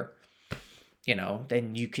sprayer,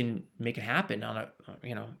 then you can make it happen on a,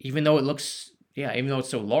 even though even though it's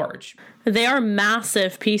so large. They are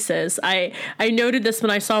massive pieces. I noted this when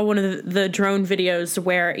I saw one of the drone videos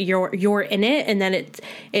where you're in it, and then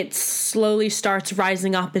it slowly starts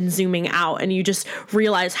rising up and zooming out, and you just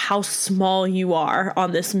realize how small you are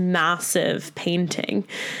on this massive painting.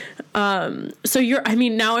 So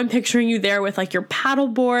now I'm picturing you there with like your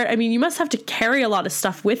paddleboard. I mean, you must have to carry a lot of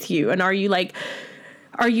stuff with you. And are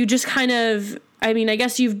you just kind of, I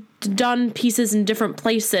guess you've done pieces in different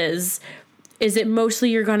places. Is it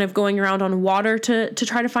mostly you're kind of going around on water to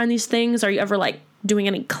try to find these things? Are you ever like doing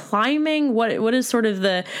any climbing? What is sort of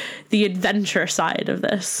the adventure side of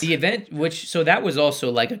this? The event, so that was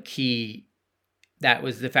also like a key. That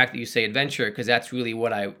was the fact that you say adventure, because that's really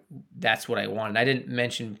what I wanted. I didn't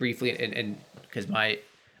mention briefly, and because my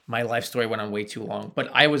life story went on way too long, but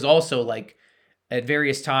I was also like at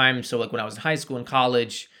various times. So like when I was in high school and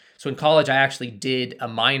college. So in college, I actually did a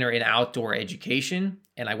minor in outdoor education,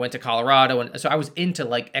 and I went to Colorado, and so I was into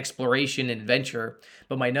like exploration and adventure.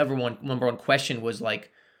 But my number one question was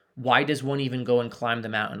like, why does one even go and climb the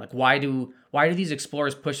mountain? Like, why do these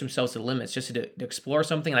explorers push themselves to the limits just to explore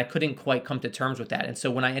something? And I couldn't quite come to terms with that. And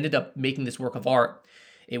so when I ended up making this work of art,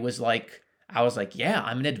 it was like I was like, yeah,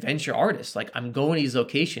 I'm an adventure artist. Like I'm going to these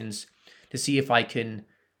locations to see if I can,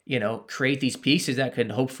 create these pieces that can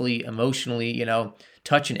hopefully emotionally,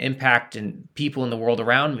 touch and impact and people in the world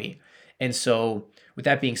around me. And so with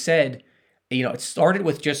that being said, it started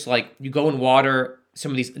with just like you go in water,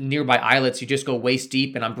 some of these nearby islets, you just go waist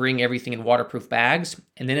deep, and I'm bringing everything in waterproof bags.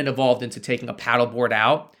 And then it evolved into taking a paddleboard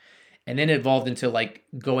out. And then it evolved into like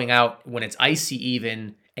going out when it's icy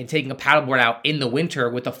even, and taking a paddleboard out in the winter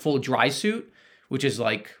with a full dry suit, which is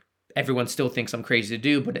like everyone still thinks I'm crazy to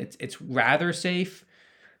do, but it's rather safe.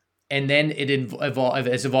 And then it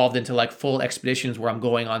has evolved into like full expeditions where I'm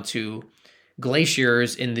going onto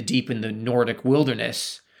glaciers in the Nordic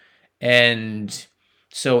wilderness. And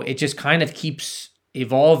so it just kind of keeps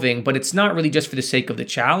evolving, but it's not really just for the sake of the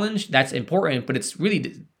challenge. That's important, but it's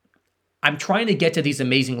really, I'm trying to get to these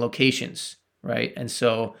amazing locations, right? And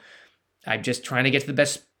so I'm just trying to get to the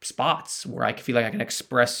best spots where I feel like I can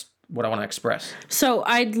express what I want to express. So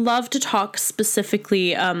I'd love to talk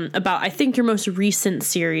specifically about, I think, your most recent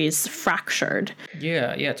series, Fractured.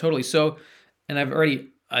 Yeah, totally. So, and I've already,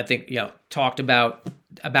 I think, talked about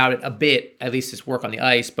it a bit, at least this work on the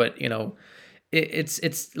ice, but,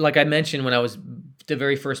 it's like I mentioned when I was, the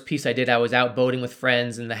very first piece I did, I was out boating with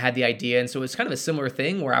friends and I had the idea. And so it's kind of a similar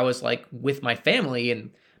thing where I was like with my family,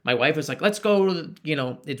 and my wife was like, let's go to,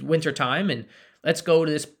 it's winter time, and let's go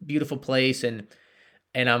to this beautiful place. And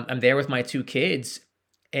I'm there with my two kids,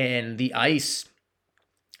 and the ice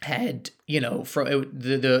had, from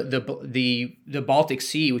the Baltic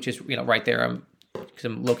Sea, which is, right there, because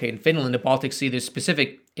I'm located in Finland, the Baltic Sea, there's a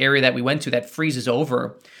specific area that we went to that freezes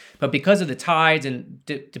over. But because of the tides and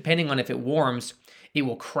depending on if it warms, it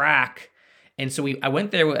will crack. And so I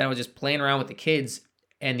went there and I was just playing around with the kids,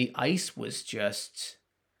 and the ice was just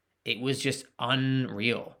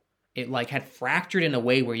unreal. It like had fractured in a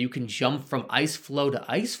way where you can jump from ice flow to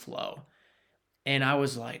ice flow. And I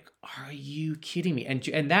was like, are you kidding me?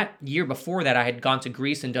 And that year before that, I had gone to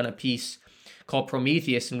Greece and done a piece called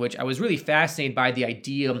Prometheus, in which I was really fascinated by the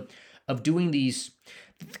idea of doing these,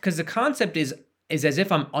 because the concept is as if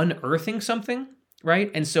I'm unearthing something, right?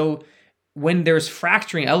 And so when there's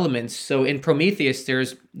fracturing elements, so in Prometheus,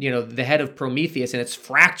 there's, the head of Prometheus, and it's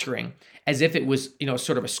fracturing as if it was,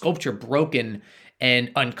 sort of a sculpture broken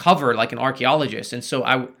and uncovered like an archaeologist. And so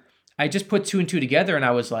I just put two and two together, and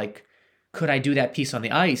I was like, could I do that piece on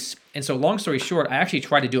the ice? And so long story short, I actually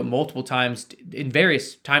tried to do it multiple times in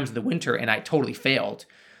various times of the winter, and I totally failed,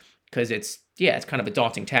 because it's kind of a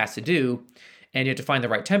daunting task to do, and you have to find the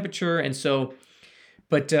right temperature. And so,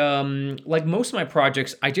 but like most of my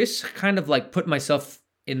projects, I just kind of like put myself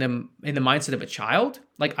in the mindset of a child.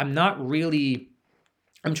 Like I'm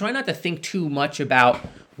trying not to think too much about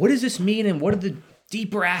what does this mean and what are the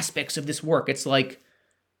deeper aspects of this work. It's like,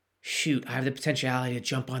 shoot, I have the potentiality to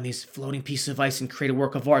jump on these floating pieces of ice and create a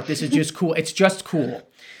work of art. This is just cool. It's just cool.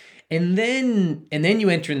 And then you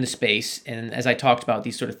enter in the space, and as I talked about,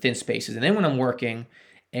 these sort of thin spaces. And then when I'm working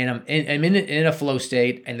and I'm in a flow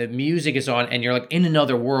state and the music is on and you're like in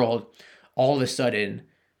another world, all of a sudden,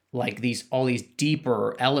 like all these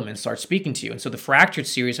deeper elements start speaking to you. And so the Fractured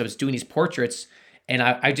series, I was doing these portraits, and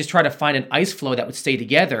I just tried to find an ice flow that would stay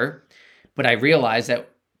together. But I realized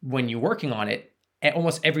that when you're working on it,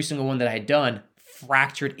 almost every single one that I had done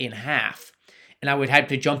fractured in half. And I would have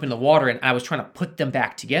to jump in the water, and I was trying to put them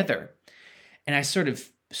back together. And I sort of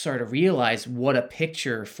started to realize what a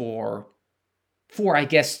picture for I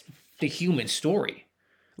guess, the human story.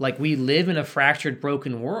 Like, we live in a fractured,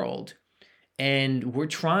 broken world, and we're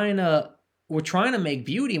trying to make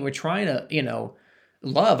beauty, and we're trying to,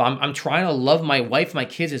 love. I'm trying to love my wife, my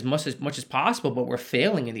kids as much as possible, but we're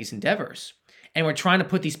failing in these endeavors. And we're trying to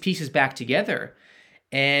put these pieces back together.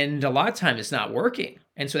 And a lot of times it's not working.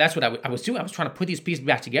 And so that's what I was doing. I was trying to put these pieces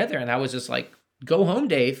back together, and I was just like, go home,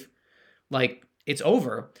 Dave. Like, it's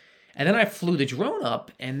over. And then I flew the drone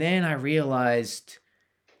up, and then I realized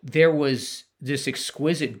there was this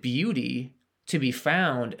exquisite beauty to be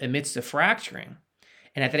found amidst the fracturing.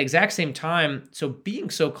 And at that exact same time, so being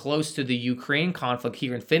so close to the Ukraine conflict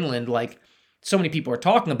here in Finland, like, so many people are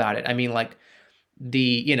talking about it. I mean, like,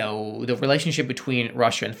 the relationship between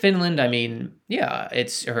Russia and Finland. I mean, yeah,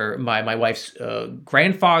 it's my wife's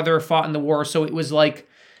grandfather fought in the war. So it was like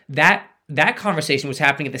that conversation was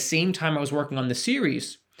happening at the same time I was working on the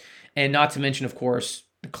series. And not to mention, of course,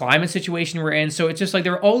 the climate situation we're in. So it's just like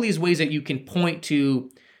there are all these ways that you can point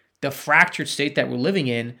to the fractured state that we're living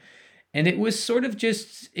in. And it was sort of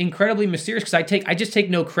just incredibly mysterious because I just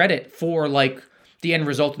take no credit for like the end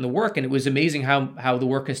result in the work. And it was amazing how the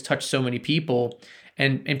work has touched so many people,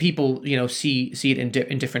 and people, see it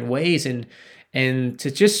in different ways, and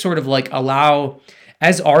to just sort of like allow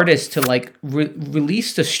as artists to like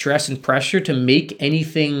release the stress and pressure to make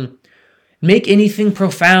anything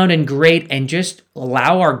profound and great, and just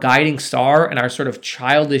allow our guiding star and our sort of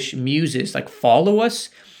childish muses like follow us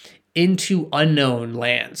into unknown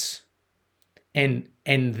lands. And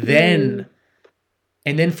then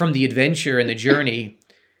from the adventure and the journey,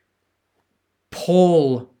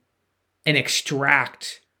 pull and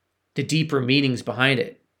extract the deeper meanings behind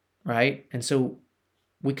it, right? And so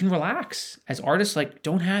we can relax as artists. Like,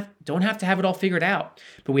 don't have to have it all figured out,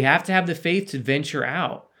 but we have to have the faith to venture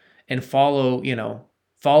out and follow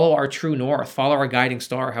our true north, follow our guiding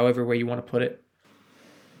star, however way you want to put it.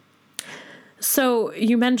 So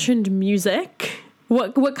you mentioned music.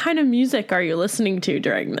 What kind of music are you listening to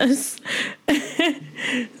during this?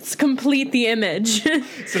 Let's complete the image.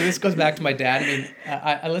 So this goes back to my dad. I mean,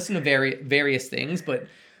 I listen to various things, but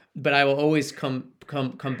I will always come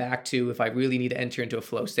back to if I really need to enter into a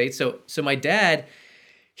flow state. So my dad,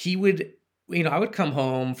 he would, I would come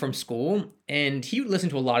home from school and he would listen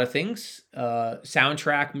to a lot of things,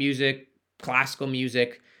 soundtrack music, classical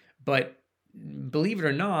music, but believe it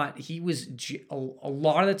or not, he was a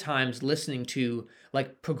lot of the times listening to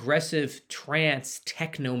like progressive trance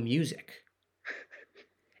techno music.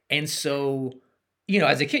 And so,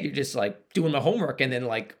 as a kid, you're just like doing my homework, and then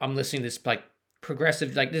like I'm listening to this like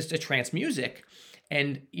progressive, like this trance music.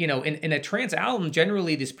 And, in a trance album,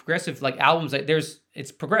 generally these progressive like albums, like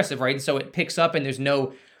it's progressive, right? And so it picks up, and there's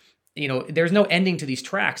no ending to these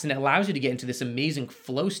tracks, and it allows you to get into this amazing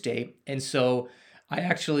flow state. And so I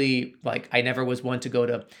actually, I never was one to go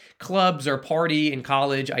to clubs or party in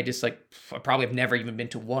college. I just I probably have never even been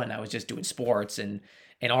to one. I was just doing sports and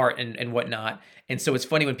art and whatnot. And so it's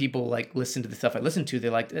funny when people listen to the stuff I listen to, they're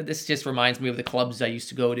like, this just reminds me of the clubs I used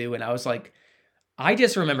to go to. And I was like, I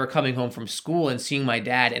just remember coming home from school and seeing my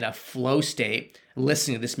dad in a flow state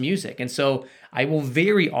listening to this music. And so I will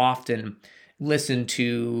very often listen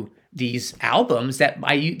to these albums that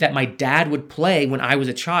my dad would play when I was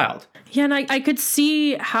a child. Yeah, and I could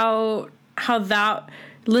see how that,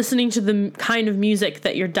 listening to the kind of music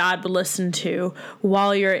that your dad would listen to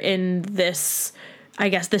while you're in this, I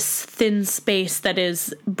guess, this thin space that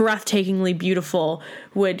is breathtakingly beautiful,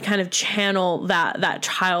 would kind of channel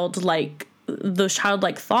those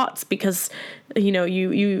childlike thoughts, because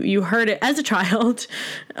you heard it as a child.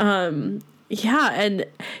 Yeah, and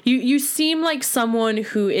you seem like someone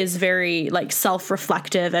who is very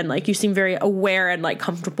self-reflective, and you seem very aware and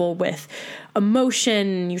comfortable with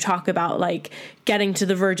emotion. You talk about getting to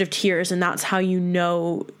the verge of tears, and that's how you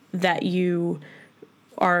know that you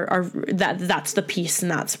are that's the piece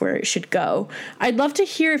and that's where it should go. I'd love to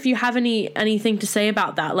hear if you have anything to say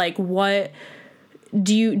about that. What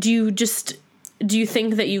do you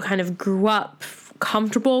think that you kind of grew up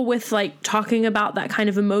comfortable with like talking about that kind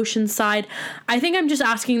of emotion side. I think I'm just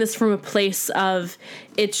asking this from a place of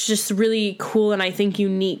it's just really cool and I think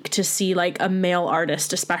unique to see like a male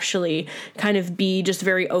artist especially kind of be just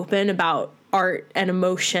very open about art and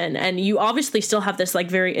emotion. And you obviously still have this like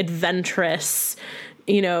very adventurous,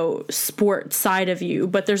 you know, sport side of you,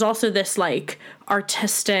 but there's also this like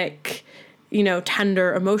artistic, you know,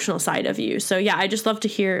 tender emotional side of you. So yeah, I just love to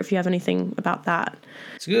hear if you have anything about that.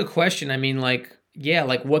 It's a good question. I mean, like, yeah,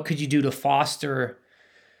 like what could you do to foster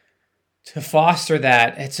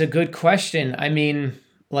that? It's a good question. I mean,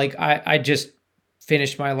 like I just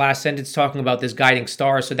finished my last sentence talking about this guiding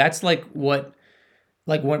star. So that's like what,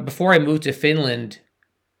 like when, before I moved to Finland,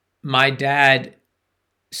 my dad,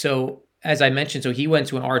 so as I mentioned, so he went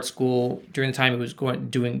to an art school during the time he was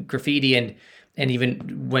doing graffiti and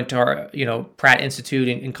even went to our, you know, Pratt Institute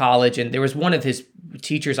in college. And there was one of his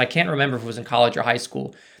teachers, I can't remember if it was in college or high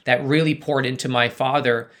school, that really poured into my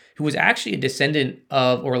father, who was actually a descendant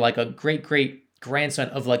of, or like a great grandson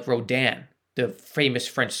of like Rodin, the famous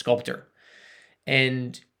French sculptor.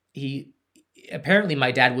 And he, apparently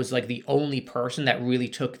my dad was like the only person that really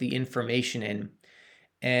took the information in.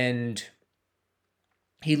 And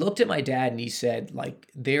he looked at my dad and he said, like,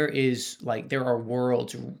 there are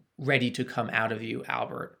worlds ready to come out of you,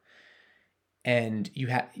 Albert. And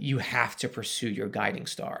you have to pursue your guiding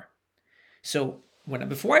star. So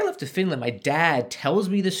before I left to Finland, my dad tells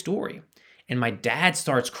me the story and my dad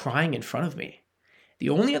starts crying in front of me. The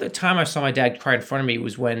only other time I saw my dad cry in front of me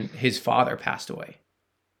was when his father passed away.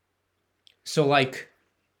 So like,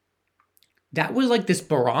 that was like this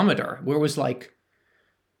barometer where it was like,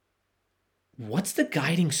 what's the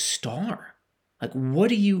guiding star? Like, what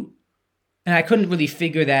do you, and I couldn't really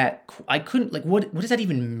figure that. I couldn't, like, what does that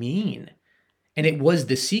even mean? And it was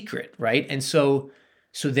the secret, right? And so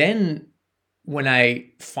then when I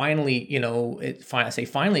finally, you know, I say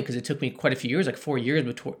finally, because it took me quite a few years, like 4 years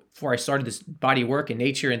before I started this body work in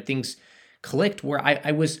nature and things clicked, where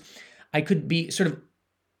I could be sort of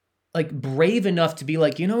like brave enough to be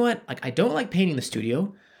like, you know what? Like, I don't like painting the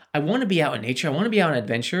studio. I want to be out in nature. I want to be out on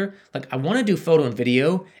adventure. Like, I want to do photo and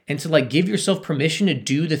video, and to like give yourself permission to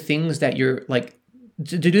do the things that you're like,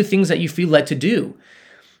 to do things that you feel led to do.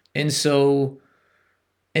 And so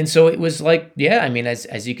it was like, yeah, I mean,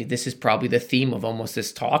 as you could, this is probably the theme of almost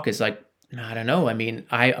this talk is like, I don't know. I mean,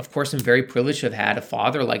 I, of course, am very privileged to have had a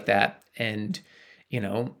father like that. And, you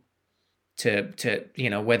know, to, you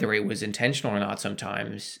know, whether it was intentional or not,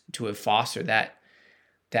 sometimes to have fostered that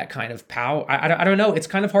kind of power. I don't know. It's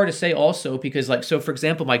kind of hard to say also because like, so for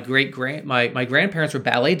example, my grandparents were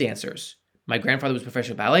ballet dancers. My grandfather was a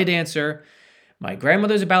professional ballet dancer. My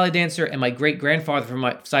grandmother was a ballet dancer, and my great-grandfather from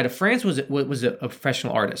my side of France was a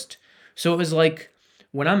professional artist. So it was like,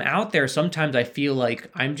 when I'm out there, sometimes I feel like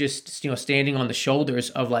I'm just, you know, standing on the shoulders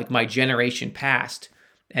of like my generation past,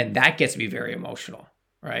 and that gets me very emotional,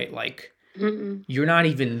 right? Like, you're not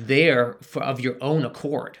even there of your own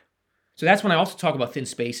accord. So that's when I also talk about thin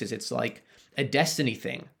spaces. It's like a destiny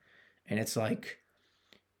thing, and it's like,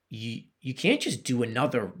 you can't just do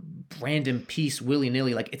another random piece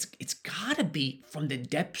willy-nilly. Like it's gotta be from the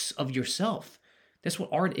depths of yourself. That's what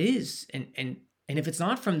art is. And if it's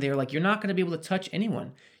not from there, like you're not gonna be able to touch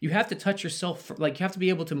anyone. You have to touch yourself. Like you have to be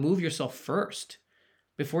able to move yourself first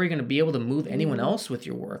before you're gonna be able to move anyone else with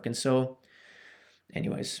your work. And so,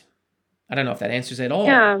 anyways, I don't know if that answers it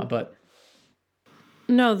all, but.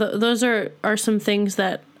 No, those are some things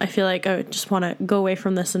that I feel like I just want to go away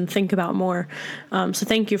from this and think about more. So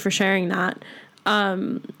thank you for sharing that.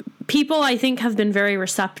 People, I think, have been very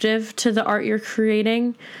receptive to the art you're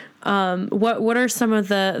creating. What are some of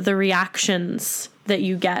the reactions that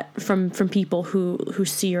you get from people who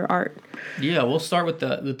see your art? Yeah, we'll start with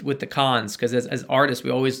the cons, because as artists,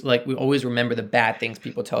 we always remember the bad things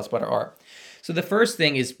people tell us about our art. So the first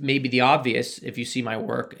thing is maybe the obvious. If you see my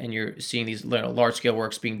work and you're seeing these large scale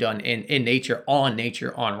works being done in nature, on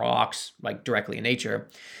rocks, like directly in nature.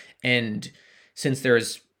 And since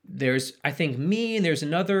there's I think me and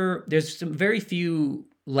there's some very few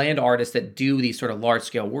land artists that do these sort of large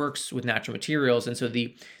scale works with natural materials. And so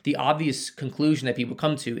the obvious conclusion that people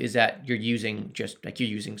come to is that you're using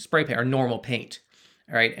spray paint or normal paint.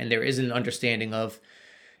 All right. And there isn't an understanding of,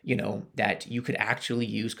 you know, that you could actually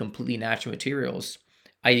use completely natural materials.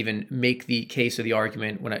 I even make the case or the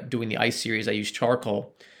argument when I'm doing the ice series, I use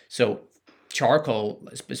charcoal. So charcoal,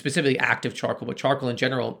 specifically active charcoal, but charcoal in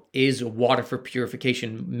general is a water for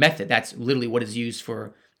purification method. That's literally what is used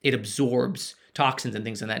for, it absorbs toxins and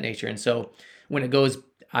things of that nature. And so when it goes,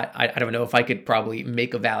 I don't know if I could probably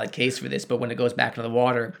make a valid case for this, but when it goes back into the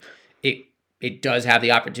water, it does have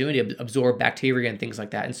the opportunity to absorb bacteria and things like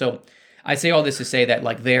that. And so I say all this to say that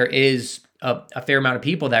like there is a fair amount of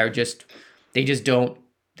people that are just, they just don't,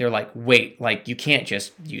 they're like, wait, like you can't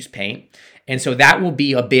just use paint. And so that will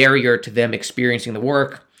be a barrier to them experiencing the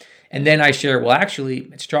work. And then I share, well, actually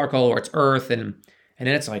it's charcoal or it's earth. And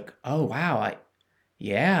then it's like, oh, wow.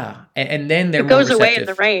 Yeah. And then they're it more goes away in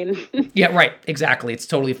receptive. the rain. Yeah, right. Exactly. It's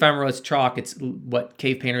totally ephemeral. It's chalk. It's what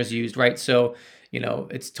cave painters used, right? So,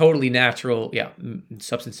 it's totally natural,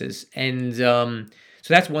 substances. And so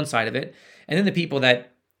that's one side of it. And then the people that,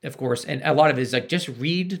 of course, and a lot of it is like, just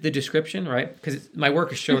read the description, right? Because my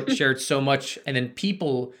work is shared so much, and then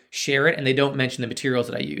people share it and they don't mention the materials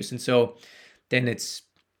that I use. And so then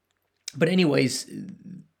but anyways,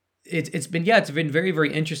 it's been very,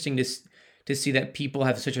 very interesting to see that people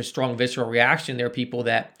have such a strong visceral reaction. There are people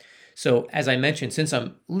that, so as I mentioned, since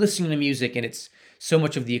I'm listening to music and it's so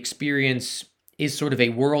much of the experience is sort of a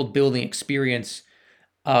world building experience,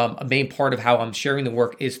 a main part of how I'm sharing the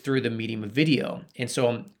work is through the medium of video. And so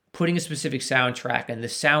I'm putting a specific soundtrack and the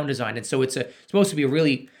sound design. And so it's supposed to be a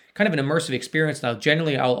really kind of an immersive experience. Now,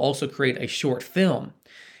 generally, I'll also create a short film.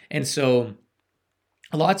 And so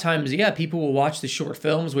a lot of times, people will watch the short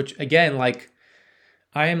films, which again, like,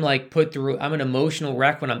 I am like I'm an emotional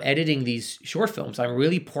wreck when I'm editing these short films. I'm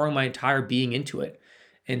really pouring my entire being into it.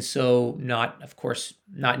 And so of course,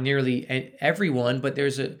 not nearly everyone, but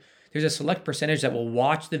there's a select percentage that will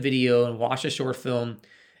watch the video and watch the short film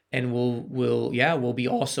and will be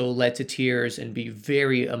also led to tears and be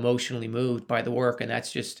very emotionally moved by the work. And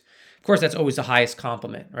that's just, of course, that's always the highest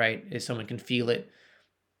compliment, right? Is someone can feel it,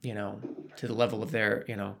 to the level of their,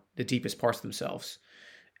 the deepest parts of themselves.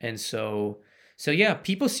 And so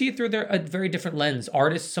people see it through a very different lens.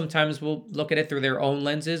 Artists sometimes will look at it through their own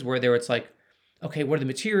lenses, where it's like, okay, what are the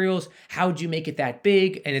materials? How'd you make it that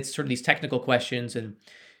big? And it's sort of these technical questions. And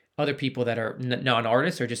other people that are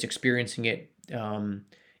non-artists are just experiencing it. And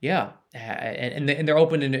they're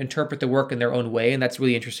open to interpret the work in their own way. And that's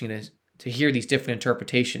really interesting to hear these different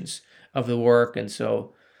interpretations of the work. And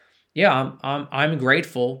so, I'm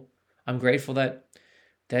grateful. I'm grateful that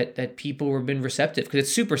people have been receptive, because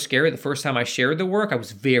it's super scary. The first time I shared the work, I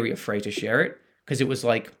was very afraid to share it, because it was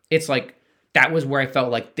like, that was where I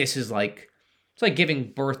felt like this is like, it's like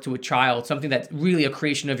giving birth to a child, something that's really a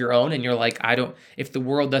creation of your own. And you're like, if the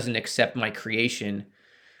world doesn't accept my creation,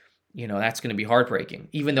 that's going to be heartbreaking.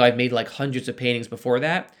 Even though I've made like hundreds of paintings before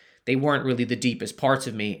that, they weren't really the deepest parts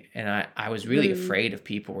of me. And I was really afraid if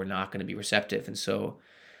people were not going to be receptive. And so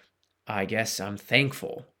I guess I'm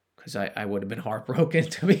thankful, because I would have been heartbroken,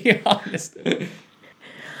 to be honest.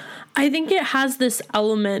 I think it has this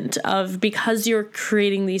element of, because you're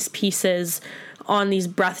creating these pieces on these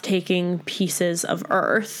breathtaking pieces of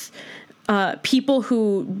earth, people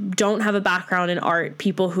who don't have a background in art,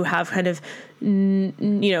 people who have kind of,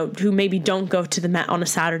 who maybe don't go to the Met on a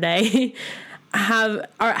Saturday,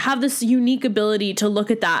 have this unique ability to look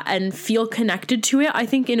at that and feel connected to it, I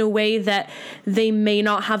think, in a way that they may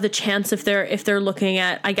not have the chance if they're looking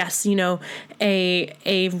at, I guess,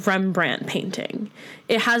 a Rembrandt painting.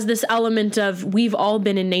 It has this element of, we've all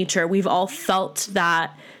been in nature. We've all felt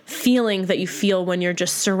that feeling that you feel when you're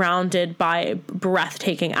just surrounded by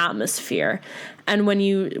breathtaking atmosphere. And when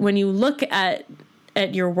you look at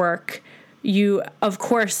your work, of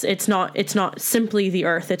course, it's not simply the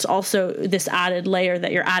earth. It's also this added layer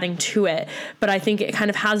that you're adding to it. But I think it kind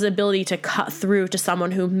of has the ability to cut through to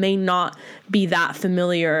someone who may not be that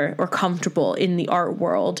familiar or comfortable in the art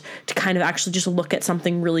world, to kind of actually just look at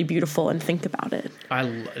something really beautiful and think about it. I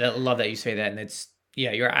love that you say that. And it's,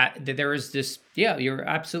 you're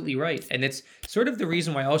absolutely right. And it's sort of the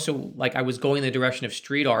reason why also, like, I was going in the direction of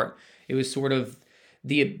street art. It was sort of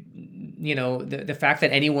the fact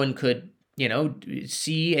that anyone could,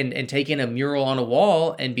 see and take in a mural on a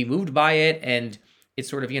wall and be moved by it. And it's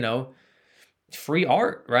sort of, free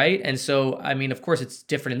art, right? And so, I mean, of course, it's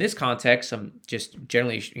different in this context. I'm just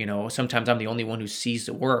generally, sometimes I'm the only one who sees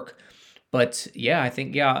the work. But I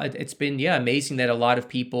think, it's been, amazing that a lot of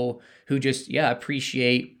people who just,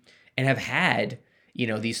 appreciate and have had,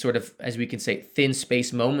 these sort of, as we can say, thin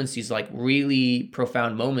space moments, these like really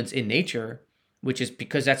profound moments in nature, which is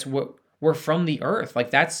because that's what we're from the earth.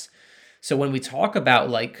 Like so when we talk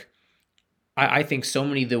about, like, I think so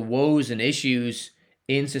many of the woes and issues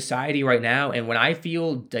in society right now, and when I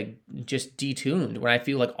feel like just detuned, when I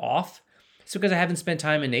feel like off, it's because I haven't spent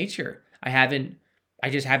time in nature. I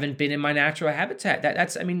just haven't been in my natural habitat.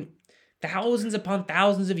 That's thousands upon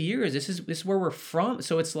thousands of years. This is where we're from.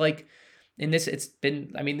 So it's like, this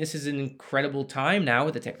is an incredible time now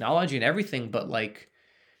with the technology and everything, but like,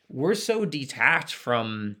 we're so detached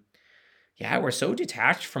from we're so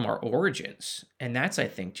detached from our origins. And that's, I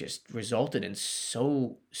think, just resulted in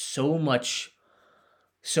so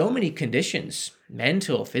many conditions,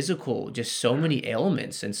 mental, physical, just so many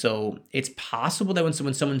ailments. And so it's possible that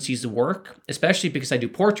when someone sees the work, especially because I do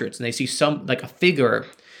portraits and they see like a figure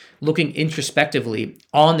looking introspectively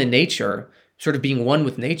on the nature, sort of being one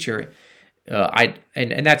with nature,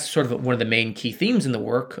 and that's sort of one of the main key themes in the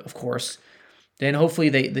work, of course, then hopefully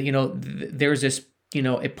there's this,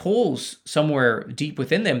 it pulls somewhere deep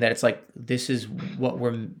within them that it's like, this is what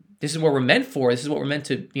we're meant for. This is what we're meant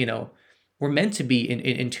to, we're meant to be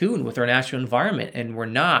in tune with our natural environment, and we're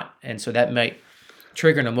not. And so that might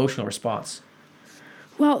trigger an emotional response.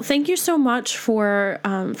 Well, thank you so much for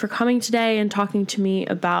coming today and talking to me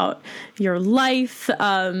about your life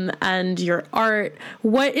and your art.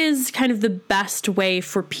 What is kind of the best way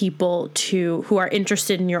for people who are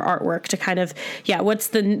interested in your artwork to kind of, what's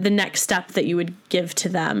the next step that you would give to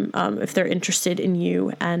them if they're interested in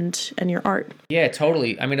you and your art? Yeah,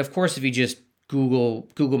 totally. I mean, of course, if you just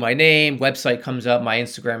Google my name, website comes up, my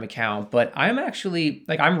Instagram account, but I'm actually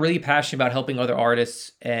I'm really passionate about helping other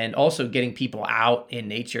artists and also getting people out in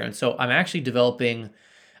nature. And so I'm actually developing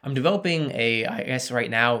I guess right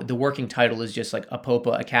now the working title is just like a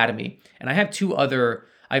Popa Academy. And I have two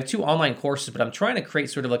online courses, but I'm trying to create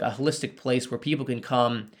sort of like a holistic place where people can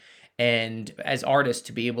come and as artists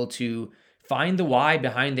to be able to find the why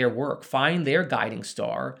behind their work, find their guiding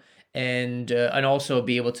star, and also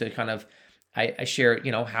be able to kind of I share,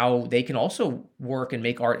 how they can also work and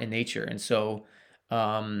make art in nature. And so,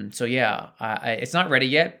 it's not ready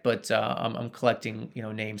yet, but I'm collecting,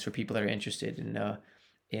 names for people that are interested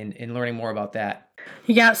in learning more about that.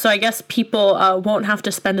 Yeah, so I guess people won't have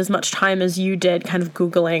to spend as much time as you did kind of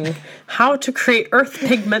Googling how to create earth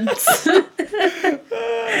pigments.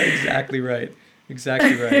 Exactly right.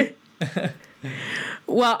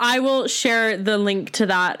 Well, I will share the link to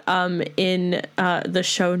that in the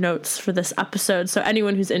show notes for this episode. So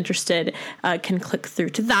anyone who's interested can click through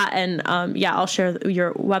to that. And I'll share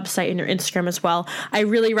your website and your Instagram as well. I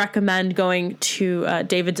really recommend going to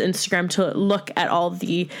David's Instagram to look at all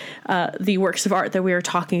the works of art that we were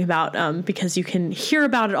talking about because you can hear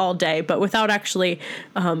about it all day, but without actually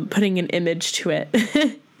putting an image to it.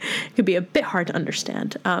 It could be a bit hard to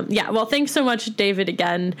understand. Well, thanks so much, David,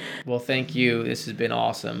 again. Well, thank you. This has been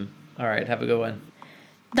awesome. All right, have a good one.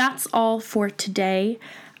 That's all for today.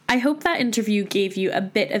 I hope that interview gave you a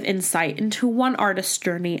bit of insight into one artist's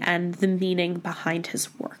journey and the meaning behind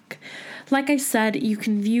his work. Like I said, you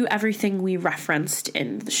can view everything we referenced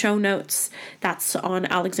in the show notes. That's on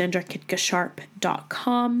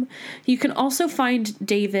alexandrakitkasharp.com. You can also find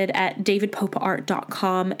David at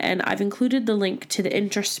davidpopaart.com, and I've included the link to the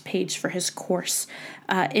interest page for his course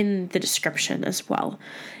in the description as well.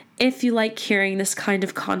 If you like hearing this kind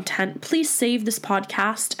of content, please save this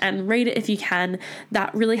podcast and rate it if you can.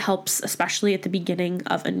 That really helps, especially at the beginning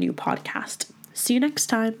of a new podcast. See you next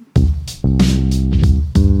time.